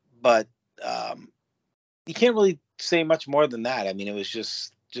 But you can't really say much more than that. I mean, it was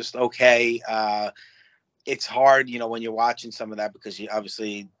just okay. It's hard, when you're watching some of that, because you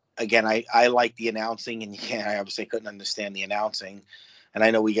obviously, again, I like the announcing, and I obviously couldn't understand the announcing. And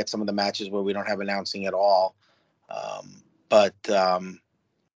I know we get some of the matches where we don't have announcing at all.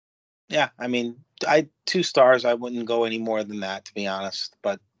 Yeah, I mean, 2 stars. I wouldn't go any more than that, to be honest.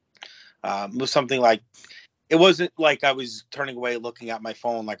 But it was something like, it wasn't like I was turning away looking at my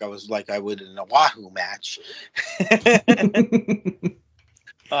phone like I would in a Wahoo match.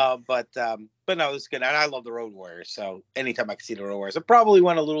 But no, it was good. And I love the Road Warriors. So anytime I can see the Road Warriors, it probably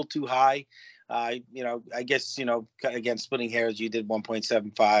went a little too high. I guess, again, splitting hairs, you did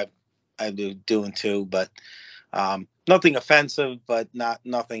 1.75. I do doing 2, but nothing offensive, but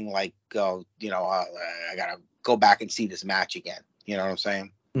nothing like, I got to go back and see this match again. You know what I'm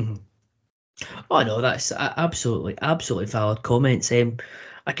saying? Mm-hmm. Oh, no, that's absolutely valid comments. I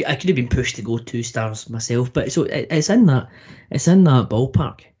could have been pushed to go 2 stars myself, but so it's in that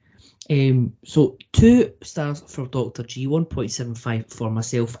ballpark. So 2 stars for Dr. G, 1.75 for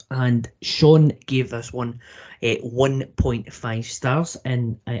myself, and Sean gave this one 1.5 stars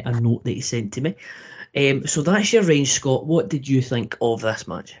in a note that he sent to me. So that's your range, Scott. What did you think of this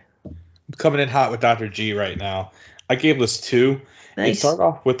match? Coming in hot with Dr. G right now. I gave this 2. Nice. It started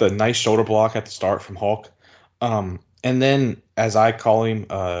off with a nice shoulder block at the start from Hulk. And then, as I call him,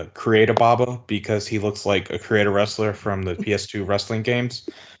 Creator Baba, because he looks like a creator wrestler from the PS2 wrestling games,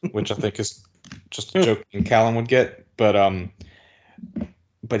 which I think is just a joke Callan would get. But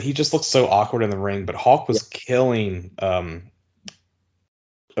he just looks so awkward in the ring. But Hulk was killing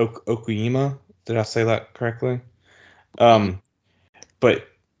Okuyama. Did I say that correctly? But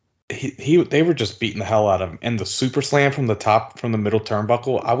they were just beating the hell out of him. And the super slam from the middle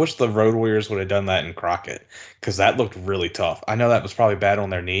turnbuckle, I wish the Road Warriors would have done that in Crockett, because that looked really tough. I know that was probably bad on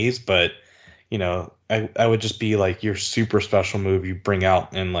their knees, but I would just be like your super special move you bring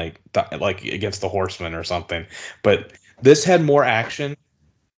out in like against the Horsemen or something. But this had more action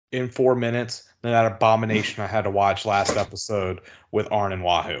in 4 minutes than that abomination I had to watch last episode with Arn and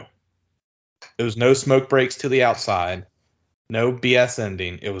Wahoo. There was no smoke breaks to the outside. No BS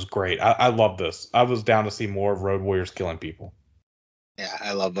ending. It was great. I love this. I was down to see more of Road Warriors killing people. Yeah,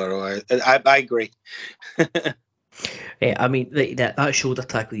 I love Road Warriors. I agree. I mean, that shoulder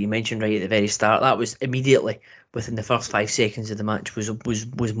tackle you mentioned right at the very start, that was immediately within the first 5 seconds of the match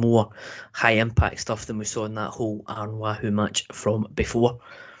was more high impact stuff than we saw in that whole Arn Wahoo match from before.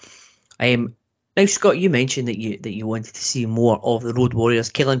 Now, Scott, you mentioned that you wanted to see more of the Road Warriors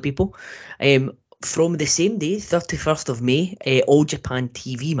killing people. From the same day, 31st of May, All Japan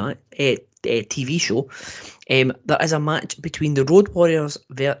TV show, there is a match between the Road Warriors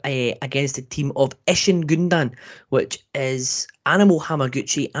against the team of Ishin Gundan, which is Animal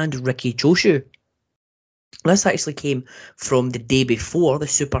Hamaguchi and Riki Choshu. This actually came from the day before, the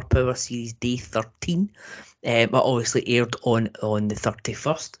Superpower Series Day 13, but obviously aired on the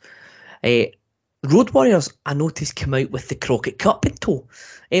 31st. Road Warriors, I noticed, come out with the Crockett Cup in tow,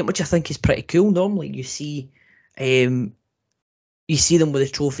 which I think is pretty cool. Normally you see them with a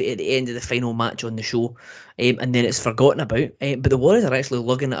trophy at the end of the final match on the show, and then it's forgotten about. But the Warriors are actually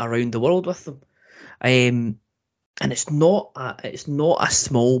lugging it around the world with them, and it's not a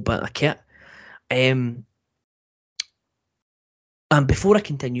small bit of kit. And before I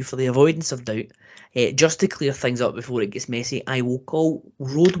continue, for the avoidance of doubt, just to clear things up before it gets messy, I will call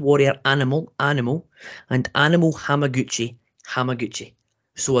Road Warrior Animal, and Animal Hamaguchi,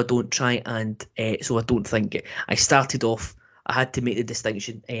 so I don't try and, so I don't think it. I started off, I had to make the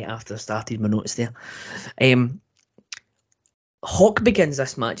distinction after I started my notes there. Hawk begins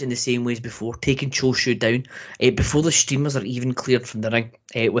this match in the same way as before, taking Choshu down before the streamers are even cleared from the ring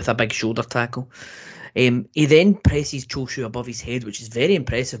with a big shoulder tackle. He then presses Choshu above his head, which is very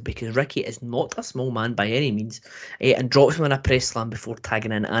impressive because Riki is not a small man by any means, and drops him in a press slam before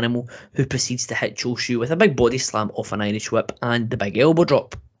tagging in Animal, who proceeds to hit Choshu with a big body slam off an Irish whip and the big elbow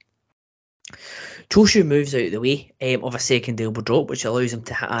drop. Choshu moves out of the way of a second elbow drop, which allows him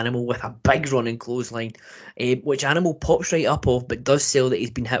to hit Animal with a big running clothesline, which Animal pops right up of, but does sell that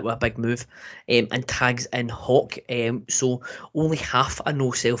he's been hit with a big move, and tags in Hawk. So only half a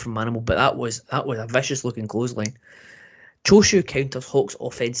no sell from Animal, but that was a vicious looking clothesline. Choshu counters Hawk's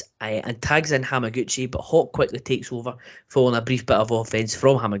offense and tags in Hamaguchi, but Hawk quickly takes over, following a brief bit of offense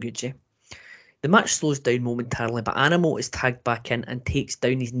from Hamaguchi. The match slows down momentarily, but Animal is tagged back in and takes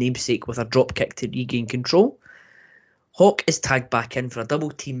down his namesake with a drop kick to regain control. Hawk is tagged back in for a double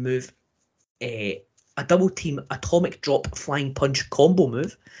team move, a double team atomic drop flying punch combo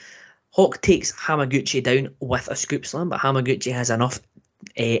move. Hawk takes Hamaguchi down with a scoop slam, but Hamaguchi has enough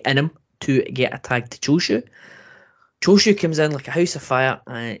in him to get a tag to Choshu. Choshu comes in like a house of fire,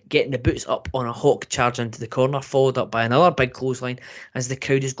 getting the boots up on a Hawk charge into the corner, followed up by another big clothesline as the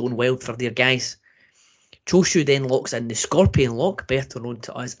crowd is going wild for their guys. Choshu then locks in the Scorpion Lock, better known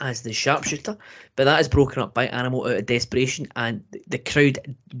to us as the Sharpshooter, but that is broken up by Animal out of desperation, and the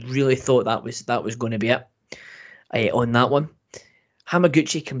crowd really thought that was going to be it on that one.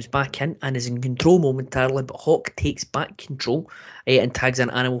 Hamaguchi comes back in and is in control momentarily, but Hawk takes back control and tags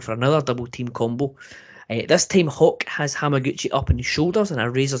in Animal for another double team combo. This time Hawk has Hamaguchi up on his shoulders in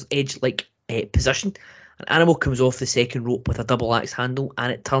a razor's edge-like position. An Animal comes off the second rope with a double axe handle,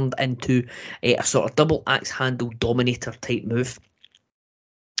 and it turned into a sort of double axe handle dominator type move.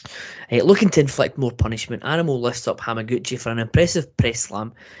 Looking to inflict more punishment, Animal lifts up Hamaguchi for an impressive press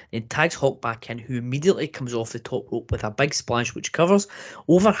slam, then tags Hawk back in, who immediately comes off the top rope with a big splash which covers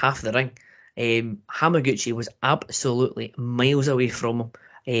over half the ring. Hamaguchi was absolutely miles away from him.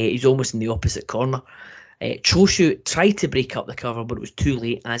 He's almost in the opposite corner. Choshu tried to break up the cover, but it was too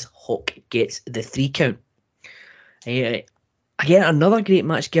late as Hawk gets the 3 count. Again, another great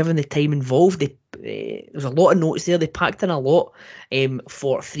match given the time involved. There's a lot of notes there. They packed in a lot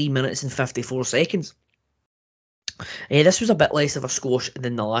for 3 minutes and 54 seconds. This was a bit less of a squash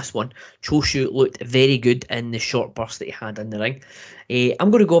than the last one. Choshu looked very good in the short burst that he had in the ring.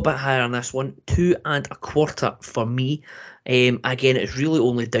 I'm going to go a bit higher on this one, 2.25 for me. Again, it's really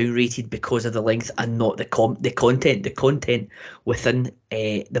only downrated because of the length and not the content. The content within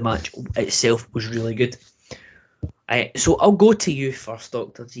the match itself was really good. So I'll go to you first,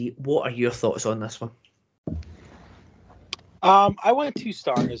 Dr. G. What are your thoughts on this one? I went 2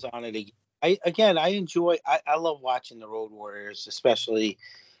 stars on it. I love watching the Road Warriors, especially,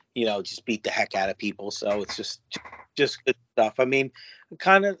 just beat the heck out of people. So it's just good stuff. I mean,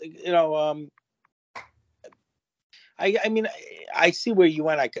 kind of, I see where you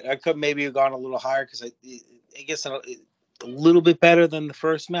went. I could maybe have gone a little higher because I guess a little bit better than the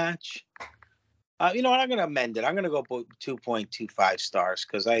first match. You know what? I'm going to amend it. I'm going to go 2.25 stars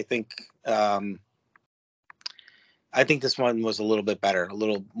because I think this one was a little bit better, a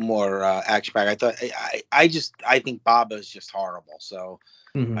little more action-packed. I think Baba is just horrible. So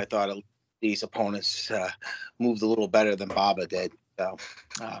I thought these opponents moved a little better than Baba did. So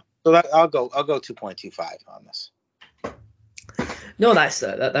I'll go 2.25 on this. No, that's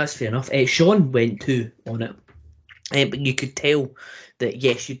fair enough. Sean went 2 on it, but you could tell that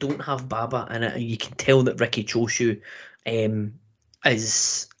yes, you don't have Baba in it, and you can tell that Riki Choshu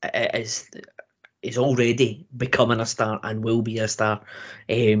is already becoming a star and will be a star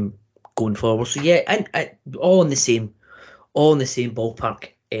going forward. So yeah, and all in the same ballpark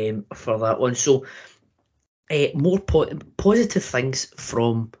for that one. So more positive things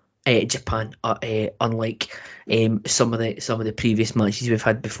from Japan, unlike some of the previous matches we've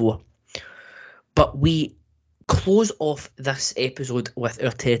had before. But we close off this episode with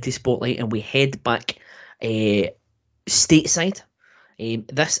our territory spotlight, and we head back stateside.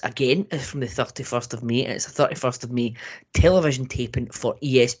 This again is from the 31st of May. It's a 31st of May television taping for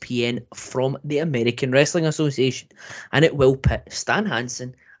ESPN from the American Wrestling Association, and it will pit Stan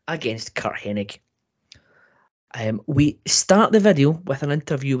Hansen against Curt Hennig. We start the video with an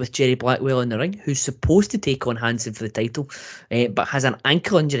interview with Jerry Blackwell in the ring, who's supposed to take on Hansen for the title, but has an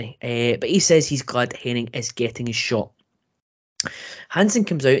ankle injury. But he says he's glad Hennig is getting his shot. Hansen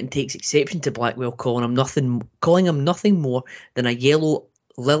comes out and takes exception to Blackwell, calling him nothing more than a yellow,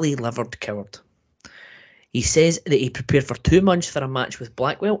 lily-livered coward. He says that he prepared for 2 months for a match with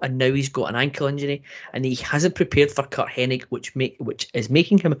Blackwell, and now he's got an ankle injury, and he hasn't prepared for Curt Hennig, which is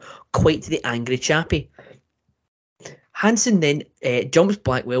making him quite the angry chappie. Hansen then jumps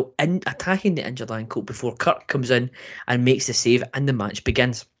Blackwell in, attacking the injured ankle before Curt comes in and makes the save, and the match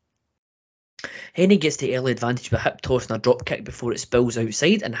begins. Hennig gets the early advantage with a hip toss and a drop kick before it spills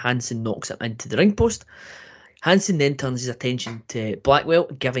outside, and Hansen knocks him into the ring post. Hansen then turns his attention to Blackwell,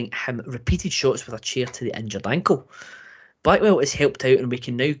 giving him repeated shots with a chair to the injured ankle. Blackwell is helped out, and we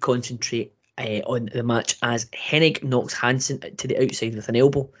can now concentrate on the match as Hennig knocks Hansen to the outside with an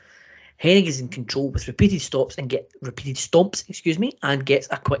elbow. Hennig is in control with repeated stomps and gets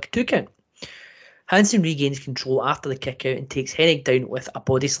a quick 2 count. Hansen regains control after the kick out and takes Hennig down with a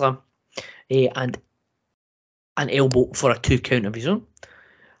body slam and an elbow for a 2 count of his own.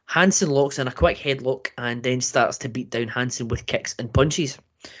 Hansen locks in a quick headlock and then starts to beat down Hansen with kicks and punches.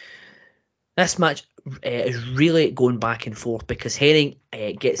 This match is really going back and forth because Hennig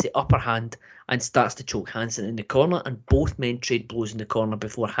gets the upper hand and starts to choke Hansen in the corner, and both men trade blows in the corner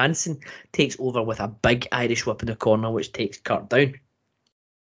before Hansen takes over with a big Irish whip in the corner, which takes Kurt down.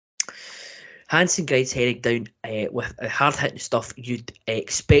 Hansen guides Hennig down with hard-hitting stuff you'd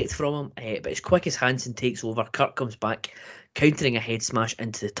expect from him, but as quick as Hansen takes over, Kurt comes back, countering a head smash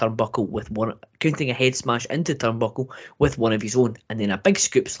into the turnbuckle with one of his own, and then a big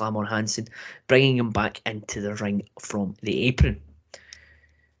scoop slam on Hansen, bringing him back into the ring from the apron.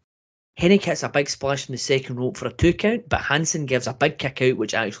 Hennig hits a big splash in the second rope for a 2 count, but Hansen gives a big kick out,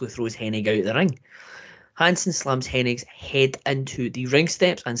 which actually throws Hennig out of the ring. Hansen slams Hennig's head into the ring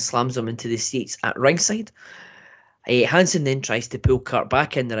steps and slams him into the seats at ringside. Hansen then tries to pull Kurt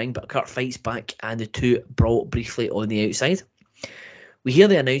back in the ring, but Kurt fights back and the two brawl briefly on the outside. We hear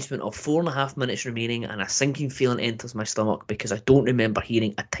the announcement of 4.5 minutes remaining, and a sinking feeling enters my stomach because I don't remember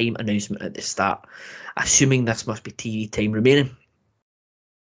hearing a time announcement at the start, assuming this must be TV time remaining.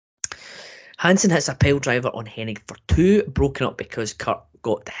 Hansen hits a pile driver on Hennig for 2, broken up because Kurt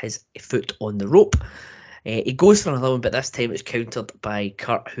got his foot on the rope. He goes for another one, but this time it's countered by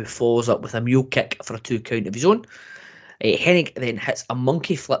Kurt, who follows up with a mule kick for a 2 count of his own. Hennig then hits a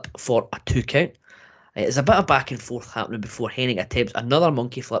monkey flip for a 2 count. There's a bit of back and forth happening before Hennig attempts another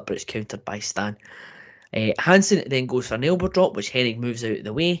monkey flip, but it's countered by Stan. Hansen then goes for an elbow drop, which Hennig moves out of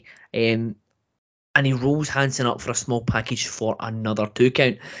the way. And he rolls Hansen up for a small package for another 2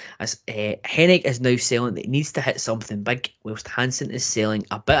 count. As Hennig is now selling that he needs to hit something big, whilst Hansen is selling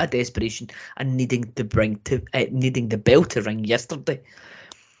a bit of desperation and needing the bell to ring yesterday.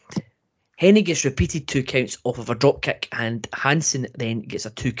 Hennig gets repeated 2 counts off of a drop kick, and Hansen then gets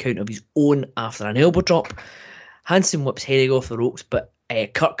a 2 count of his own after an elbow drop. Hansen whips Hennig off the ropes, but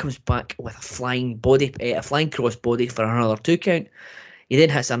Kurt comes back with a flying cross body for another 2 count. He then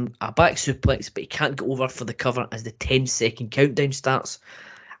hits a back suplex, but he can't get over for the cover as the 10-second countdown starts.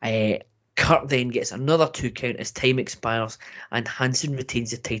 Kurt then gets another 2 count as time expires, and Hansen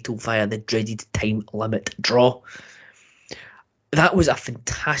retains the title via the dreaded time limit draw. That was a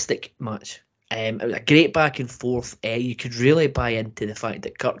fantastic match. It was a great back and forth. You could really buy into the fact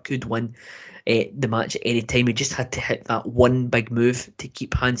that Kurt could win the match at any time. He just had to hit that one big move to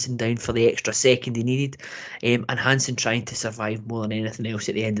keep Hansen down for the extra second he needed, and Hansen trying to survive more than anything else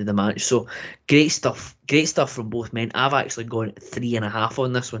at the end of the match. So great stuff from both men. I've actually gone 3.5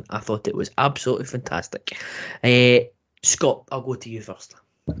 on this one. I thought it was absolutely fantastic. Scott, I'll go to you first.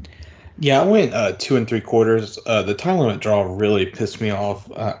 Yeah, I went 2 3/4. The time limit draw really pissed me off.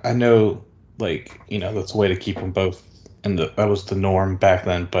 I know, that's a way to keep them both. And that was the norm back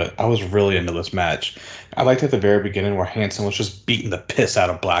then, but I was really into this match. I liked at the very beginning where Hansen was just beating the piss out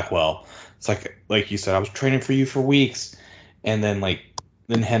of Blackwell. It's like you said, I was training for you for weeks, and then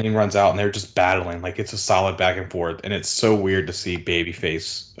Hennig runs out and they're just battling. It's a solid back and forth, and it's so weird to see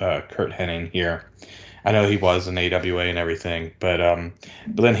babyface Curt Hennig here. I know he was in AWA and everything, but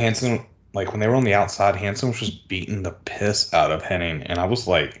then Hansen, when they were on the outside, Hansen was just beating the piss out of Hennig, and I was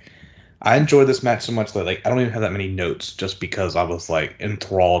like, I enjoyed this match so much that I don't even have that many notes just because I was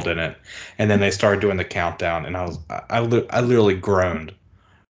enthralled in it. And then they started doing the countdown, and I literally groaned.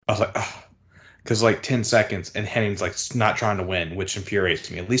 I was like, ugh. Because 10 seconds and Henning's not trying to win, which infuriates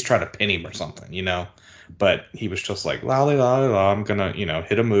me. At least try to pin him or something, But he was just la la la la. I'm gonna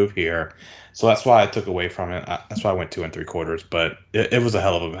hit a move here. So that's why I took away from it. That's why I went 2 3/4. But it was a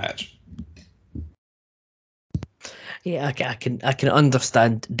hell of a match. Yeah, I can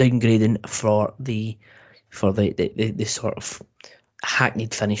understand downgrading for the sort of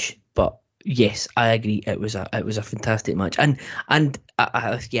hackneyed finish, but yes, I agree. It was a fantastic match, and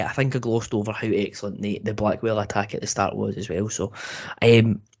I think I glossed over how excellent the Blackwell attack at the start was as well. So,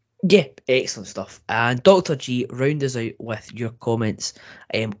 yeah, excellent stuff. And Dr. G, round us out with your comments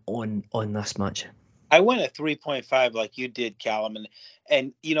on this match. I went at 3.5 like you did, Callum,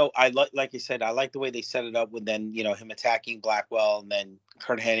 and I like I said, I like the way they set it up with then him attacking Blackwell and then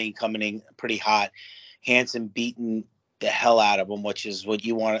Curt Hennig coming in pretty hot, Hansen beating the hell out of him, which is what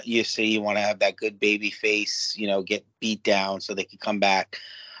you want. You want to have that good baby face, get beat down so they can come back.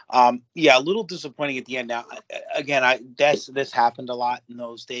 A little disappointing at the end. Now, again, this happened a lot in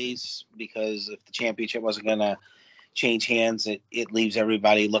those days because if the championship wasn't gonna change hands, it leaves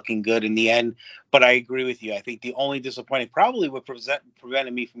everybody looking good in the end. But I agree with you. I think the only disappointing, probably what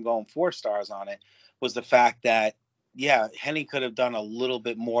prevented me from going 4 stars on it, was the fact that Hennig could have done a little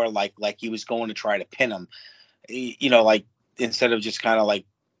bit more, like he was going to try to pin him, instead of just kind of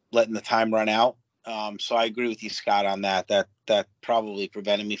letting the time run out. So I agree with you, Scott, on that. That probably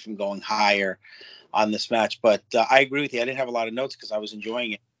prevented me from going higher on this match. But I agree with you. I didn't have a lot of notes because I was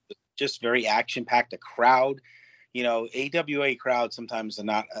enjoying it. just very action-packed. The crowd, AWA crowd sometimes are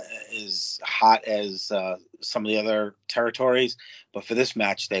not as hot as some of the other territories, but for this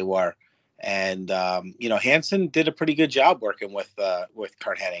match they were. And Hansen did a pretty good job working with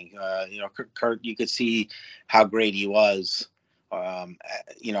Curt Hennig. Curt, you could see how great he was,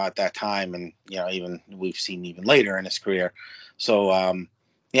 at that time, and even we've seen even later in his career. So I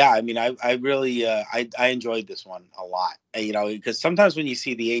really I enjoyed this one a lot. Because sometimes when you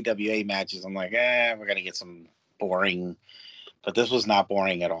see the AWA matches, I'm like, we're gonna get some boring, but this was not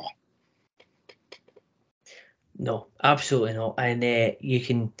boring at all. No, absolutely not. And you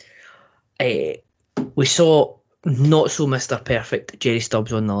can. We saw not so Mr. Perfect Jerry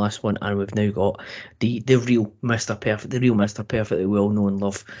Stubbs on the last one, and we've now got the real Mr. Perfect, that we all know and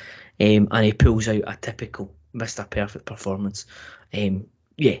love, and he pulls out a typical Mr. Perfect performance.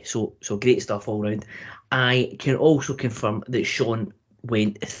 So great stuff all round. I can also confirm that Sean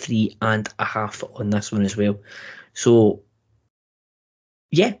went 3.5 on this one as well. So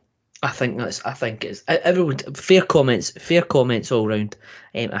yeah. I think it's everyone fair comments all round.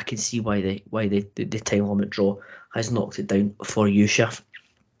 I can see why the time limit draw has knocked it down for you, Chef.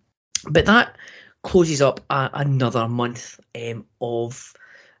 But that closes up another month of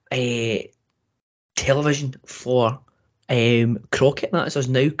television for Crockett. That has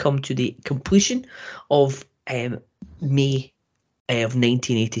now come to the completion of May of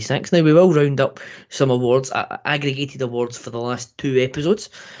 1986. Now we will round up some awards, aggregated awards for the last 2 episodes.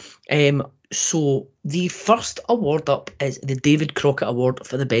 So the first award up is the David Crockett Award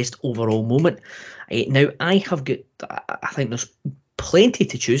for the best overall moment. Now I think there's plenty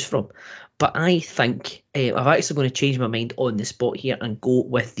to choose from, but I think I'm actually going to change my mind on the spot here and go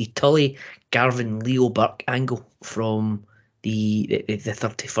with the Tully Garvin Leo Burke angle from the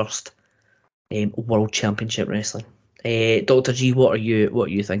 31st World Championship Wrestling. Dr. G, what are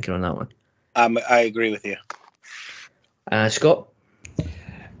you thinking on that one? I agree with you. Scott?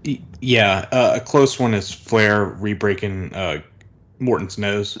 Yeah, a close one is Flair re-breaking Morton's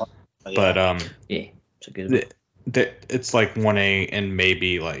nose, but it's a good one. It's like 1A and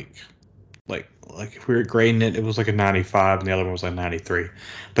maybe like if we were grading it, it was like a 95 and the other one was like 93,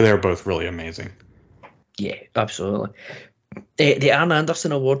 but they were both really amazing. Yeah, absolutely. The Arn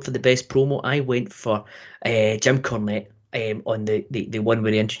Anderson Award for the best promo, I went for Jim Cornette on the one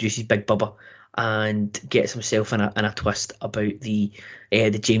where he introduces Big Bubba and gets himself in a twist about the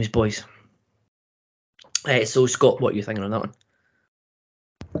James Boys. So Scott, what are you thinking on that one?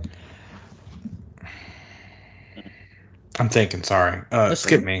 I'm thinking. Sorry,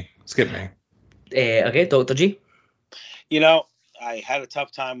 skip me. Okay, Dr. G. I had a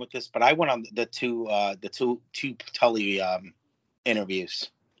tough time with this, but I went on the two Tully interviews.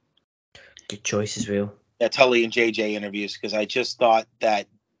 Good choice as well. Yeah, Tully and JJ interviews, because I just thought that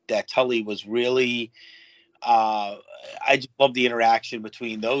Tully was really I just love the interaction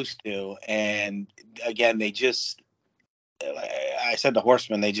between those two. And again, I said the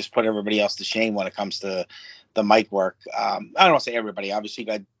Horsemen, they just put everybody else to shame when it comes to the mic work. I don't want to say everybody. Obviously, you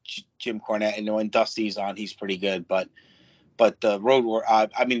got Jim Cornette, and when Dusty's on, he's pretty good. But the Road War,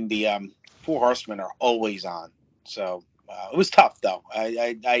 the Four Horsemen are always on. So it was tough, though.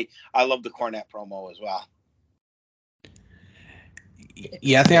 I love the Cornette promo as well.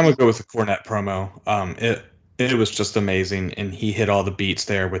 Yeah, I think I'm gonna go with the Cornette promo. It was just amazing, and he hit all the beats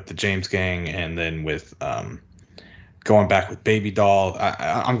there with the James Gang, and then with going back with Baby Doll.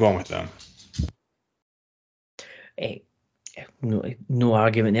 I'm going with them. No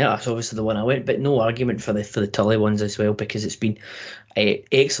argument there. That's obviously the one I went, but no argument for the Tully ones as well, because it's been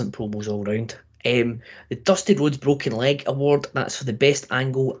excellent promos all round. The Dusty Rhodes Broken Leg Award, that's for the best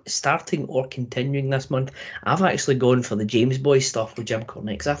angle starting or continuing this month. I've actually gone for the James Boys stuff with Jim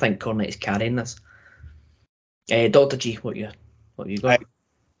Cornette, because I think Cornette's carrying this. Dr. G, what you got?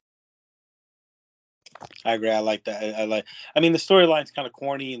 I agree. I like that. The storyline's kind of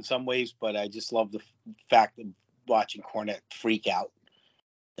corny in some ways, but I just love the fact of watching Cornette freak out.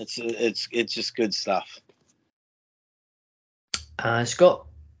 It's just good stuff. Scott?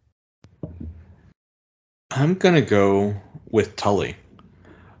 I'm going to go with Tully,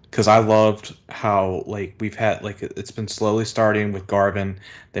 because I loved how, we've had, it's been slowly starting with Garvin.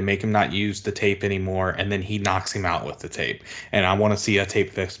 They make him not use the tape anymore, and then he knocks him out with the tape. And I want to see a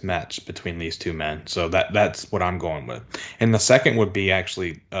tape-fixed match between these two men. So that's what I'm going with. And the second would be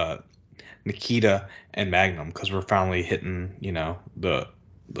actually Nikita and Magnum, because we're finally hitting, the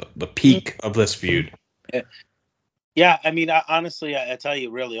peak of this feud. Yeah, honestly, I tell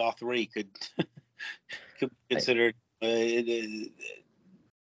you, really, all three could be considered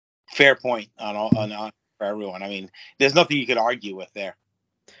fair point on for everyone. There's nothing you could argue with there.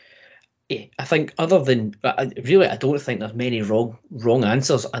 Yeah, I think other than really, I don't think there's many wrong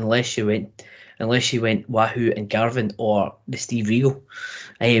answers unless you went Wahoo and Garvin or the Steve Regal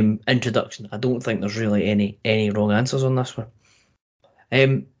introduction. I don't think there's really any wrong answers on this one.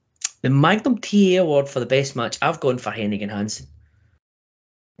 The Magnum TA award for the best match, I've gone for Hennig and Hansen.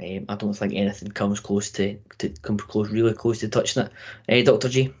 I don't think anything comes really close to touching it. Dr.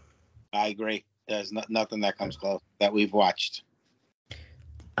 G? I agree. There's nothing that comes close that we've watched.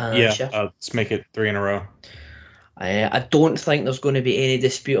 Let's make it 3 in a row. I don't think there's going to be any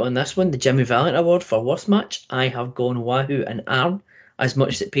dispute on this one. The Jimmy Valiant Award for worst match, I have gone Wahoo and Arn, as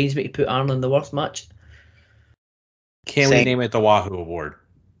much as it pains me to put Arn in the worst match. Can we name it the Wahoo Award?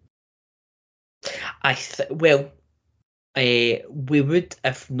 We would,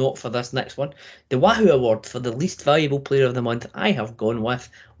 if not for this next one. The Wahoo Award for the least valuable player of the month, I have gone with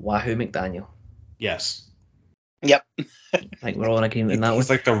Wahoo McDaniel. Yes. Yep. I think we're all in agreement on that one. He's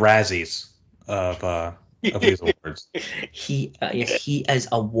like the Razzies of these awards. He is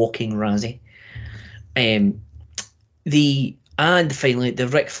a walking Razzie. And finally, the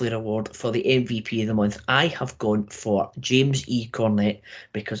Ric Flair Award for the MVP of the month. I have gone for James E. Cornette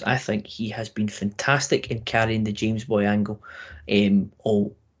because I think he has been fantastic in carrying the James Boy angle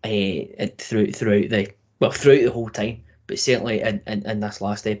throughout the whole time, but certainly in this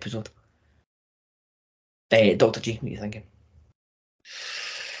last episode. Dr. G, what are you thinking?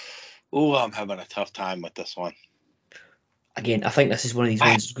 Oh, I'm having a tough time with this one. Again, I think this is one of these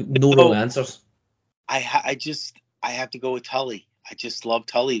ones. No wrong answers. I have to go with Tully. I just love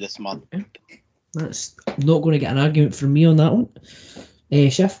Tully this month. That's not going to get an argument from me on that one.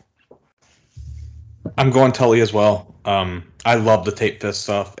 Chef? I'm going Tully as well. I love the tape fist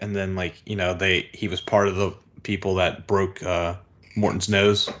stuff, and then he was part of the people that broke Morton's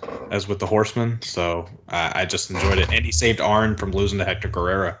nose as with the Horseman, so I just enjoyed it. And he saved Arn from losing to Hector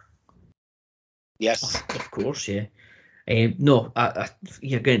Guerrero. Yes, of course, yeah. No,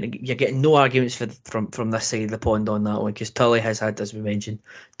 you're getting no arguments from this side of the pond on that one, because Tully has had, as we mentioned,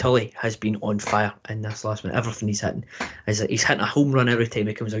 Tully has been on fire in this last one. Everything he's hitting he's hitting a home run every time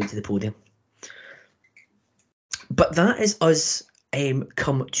he comes out to the podium. But that is us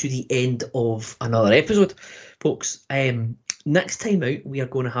come to the end of another episode, folks. Next time out, we are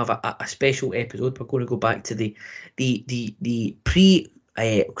going to have a special episode. We're going to go back to the pre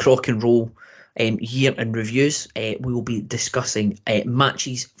Crock and Roll year in reviews. We will be discussing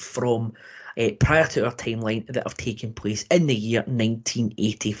matches from prior to our timeline that have taken place in the year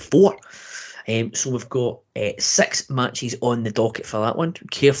 1984. So we've got 6 matches on the docket for that one,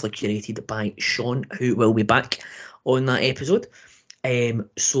 carefully curated by Sean, who will be back on that episode.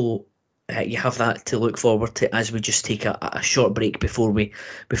 So you have that to look forward to as we just take a short break before we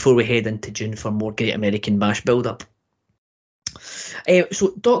head into June for more Great American Bash build-up.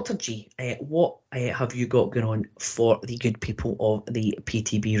 So, Dr. G, what have you got going on for the good people of the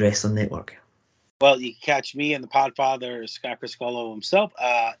PTB Wrestling Network? Well, you can catch me and the Podfather, Scott Criscolo himself.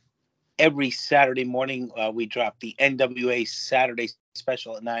 Every Saturday morning, we drop the NWA Saturday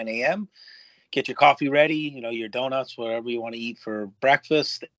special at 9 a.m. Get your coffee ready, your donuts, whatever you want to eat for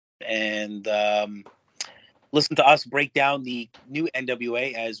breakfast, and listen to us break down the new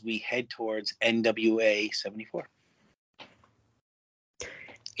NWA as we head towards NWA 74.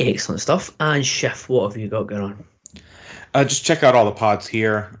 Excellent stuff. And Chef, what have you got going on? Just check out all the pods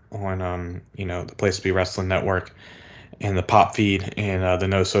here on the Place to Be Wrestling Network and the Pop feed and the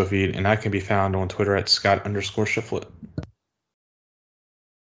No So feed, and I can be found on Twitter at Scott_Shiflett.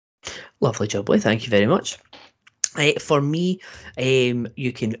 Lovely jubbly, thank you very much. For me,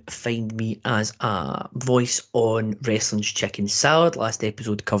 you can find me as a voice on Wrestling's Chicken Salad. Last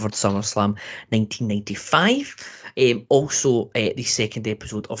episode covered SummerSlam 1995. Also, the second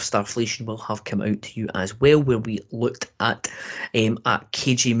episode of Starflation will have come out to you as well, where we looked at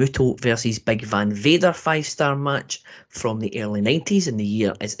Keiji Muto versus Big Van Vader 5-star match from the early 90s, and the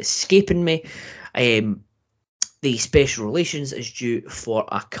year is escaping me. The Special Relations is due for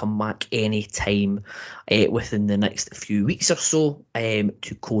a comeback any time within the next few weeks or so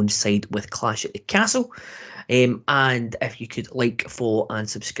to coincide with Clash at the Castle. And if you could like, follow and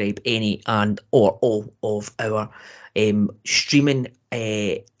subscribe any and or all of our streaming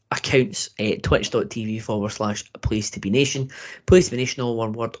accounts, twitch.tv/Place to Be Nation, Place to Be Nation, all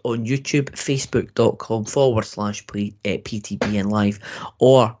one word, on YouTube, facebook.com/PTBN Live,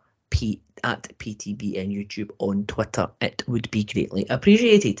 or at PTBN YouTube on Twitter. It would be greatly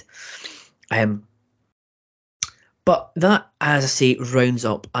appreciated. But that, as I say, rounds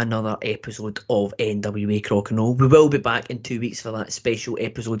up another episode of NWA Crock and Roll. We will be back in 2 weeks for that special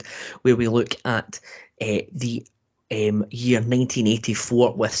episode where we look at the year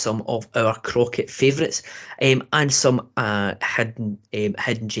 1984 with some of our Crockett favourites, and some hidden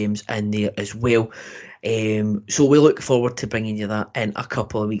gems in there as well. So we look forward to bringing you that in a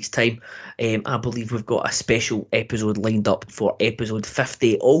couple of weeks' time. I believe we've got a special episode lined up for episode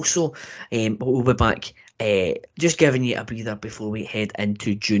 50 also, but we'll be back just giving you a breather before we head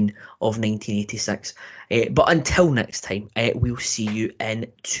into June of 1986. But until next time, we'll see you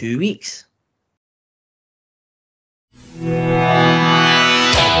in 2 weeks.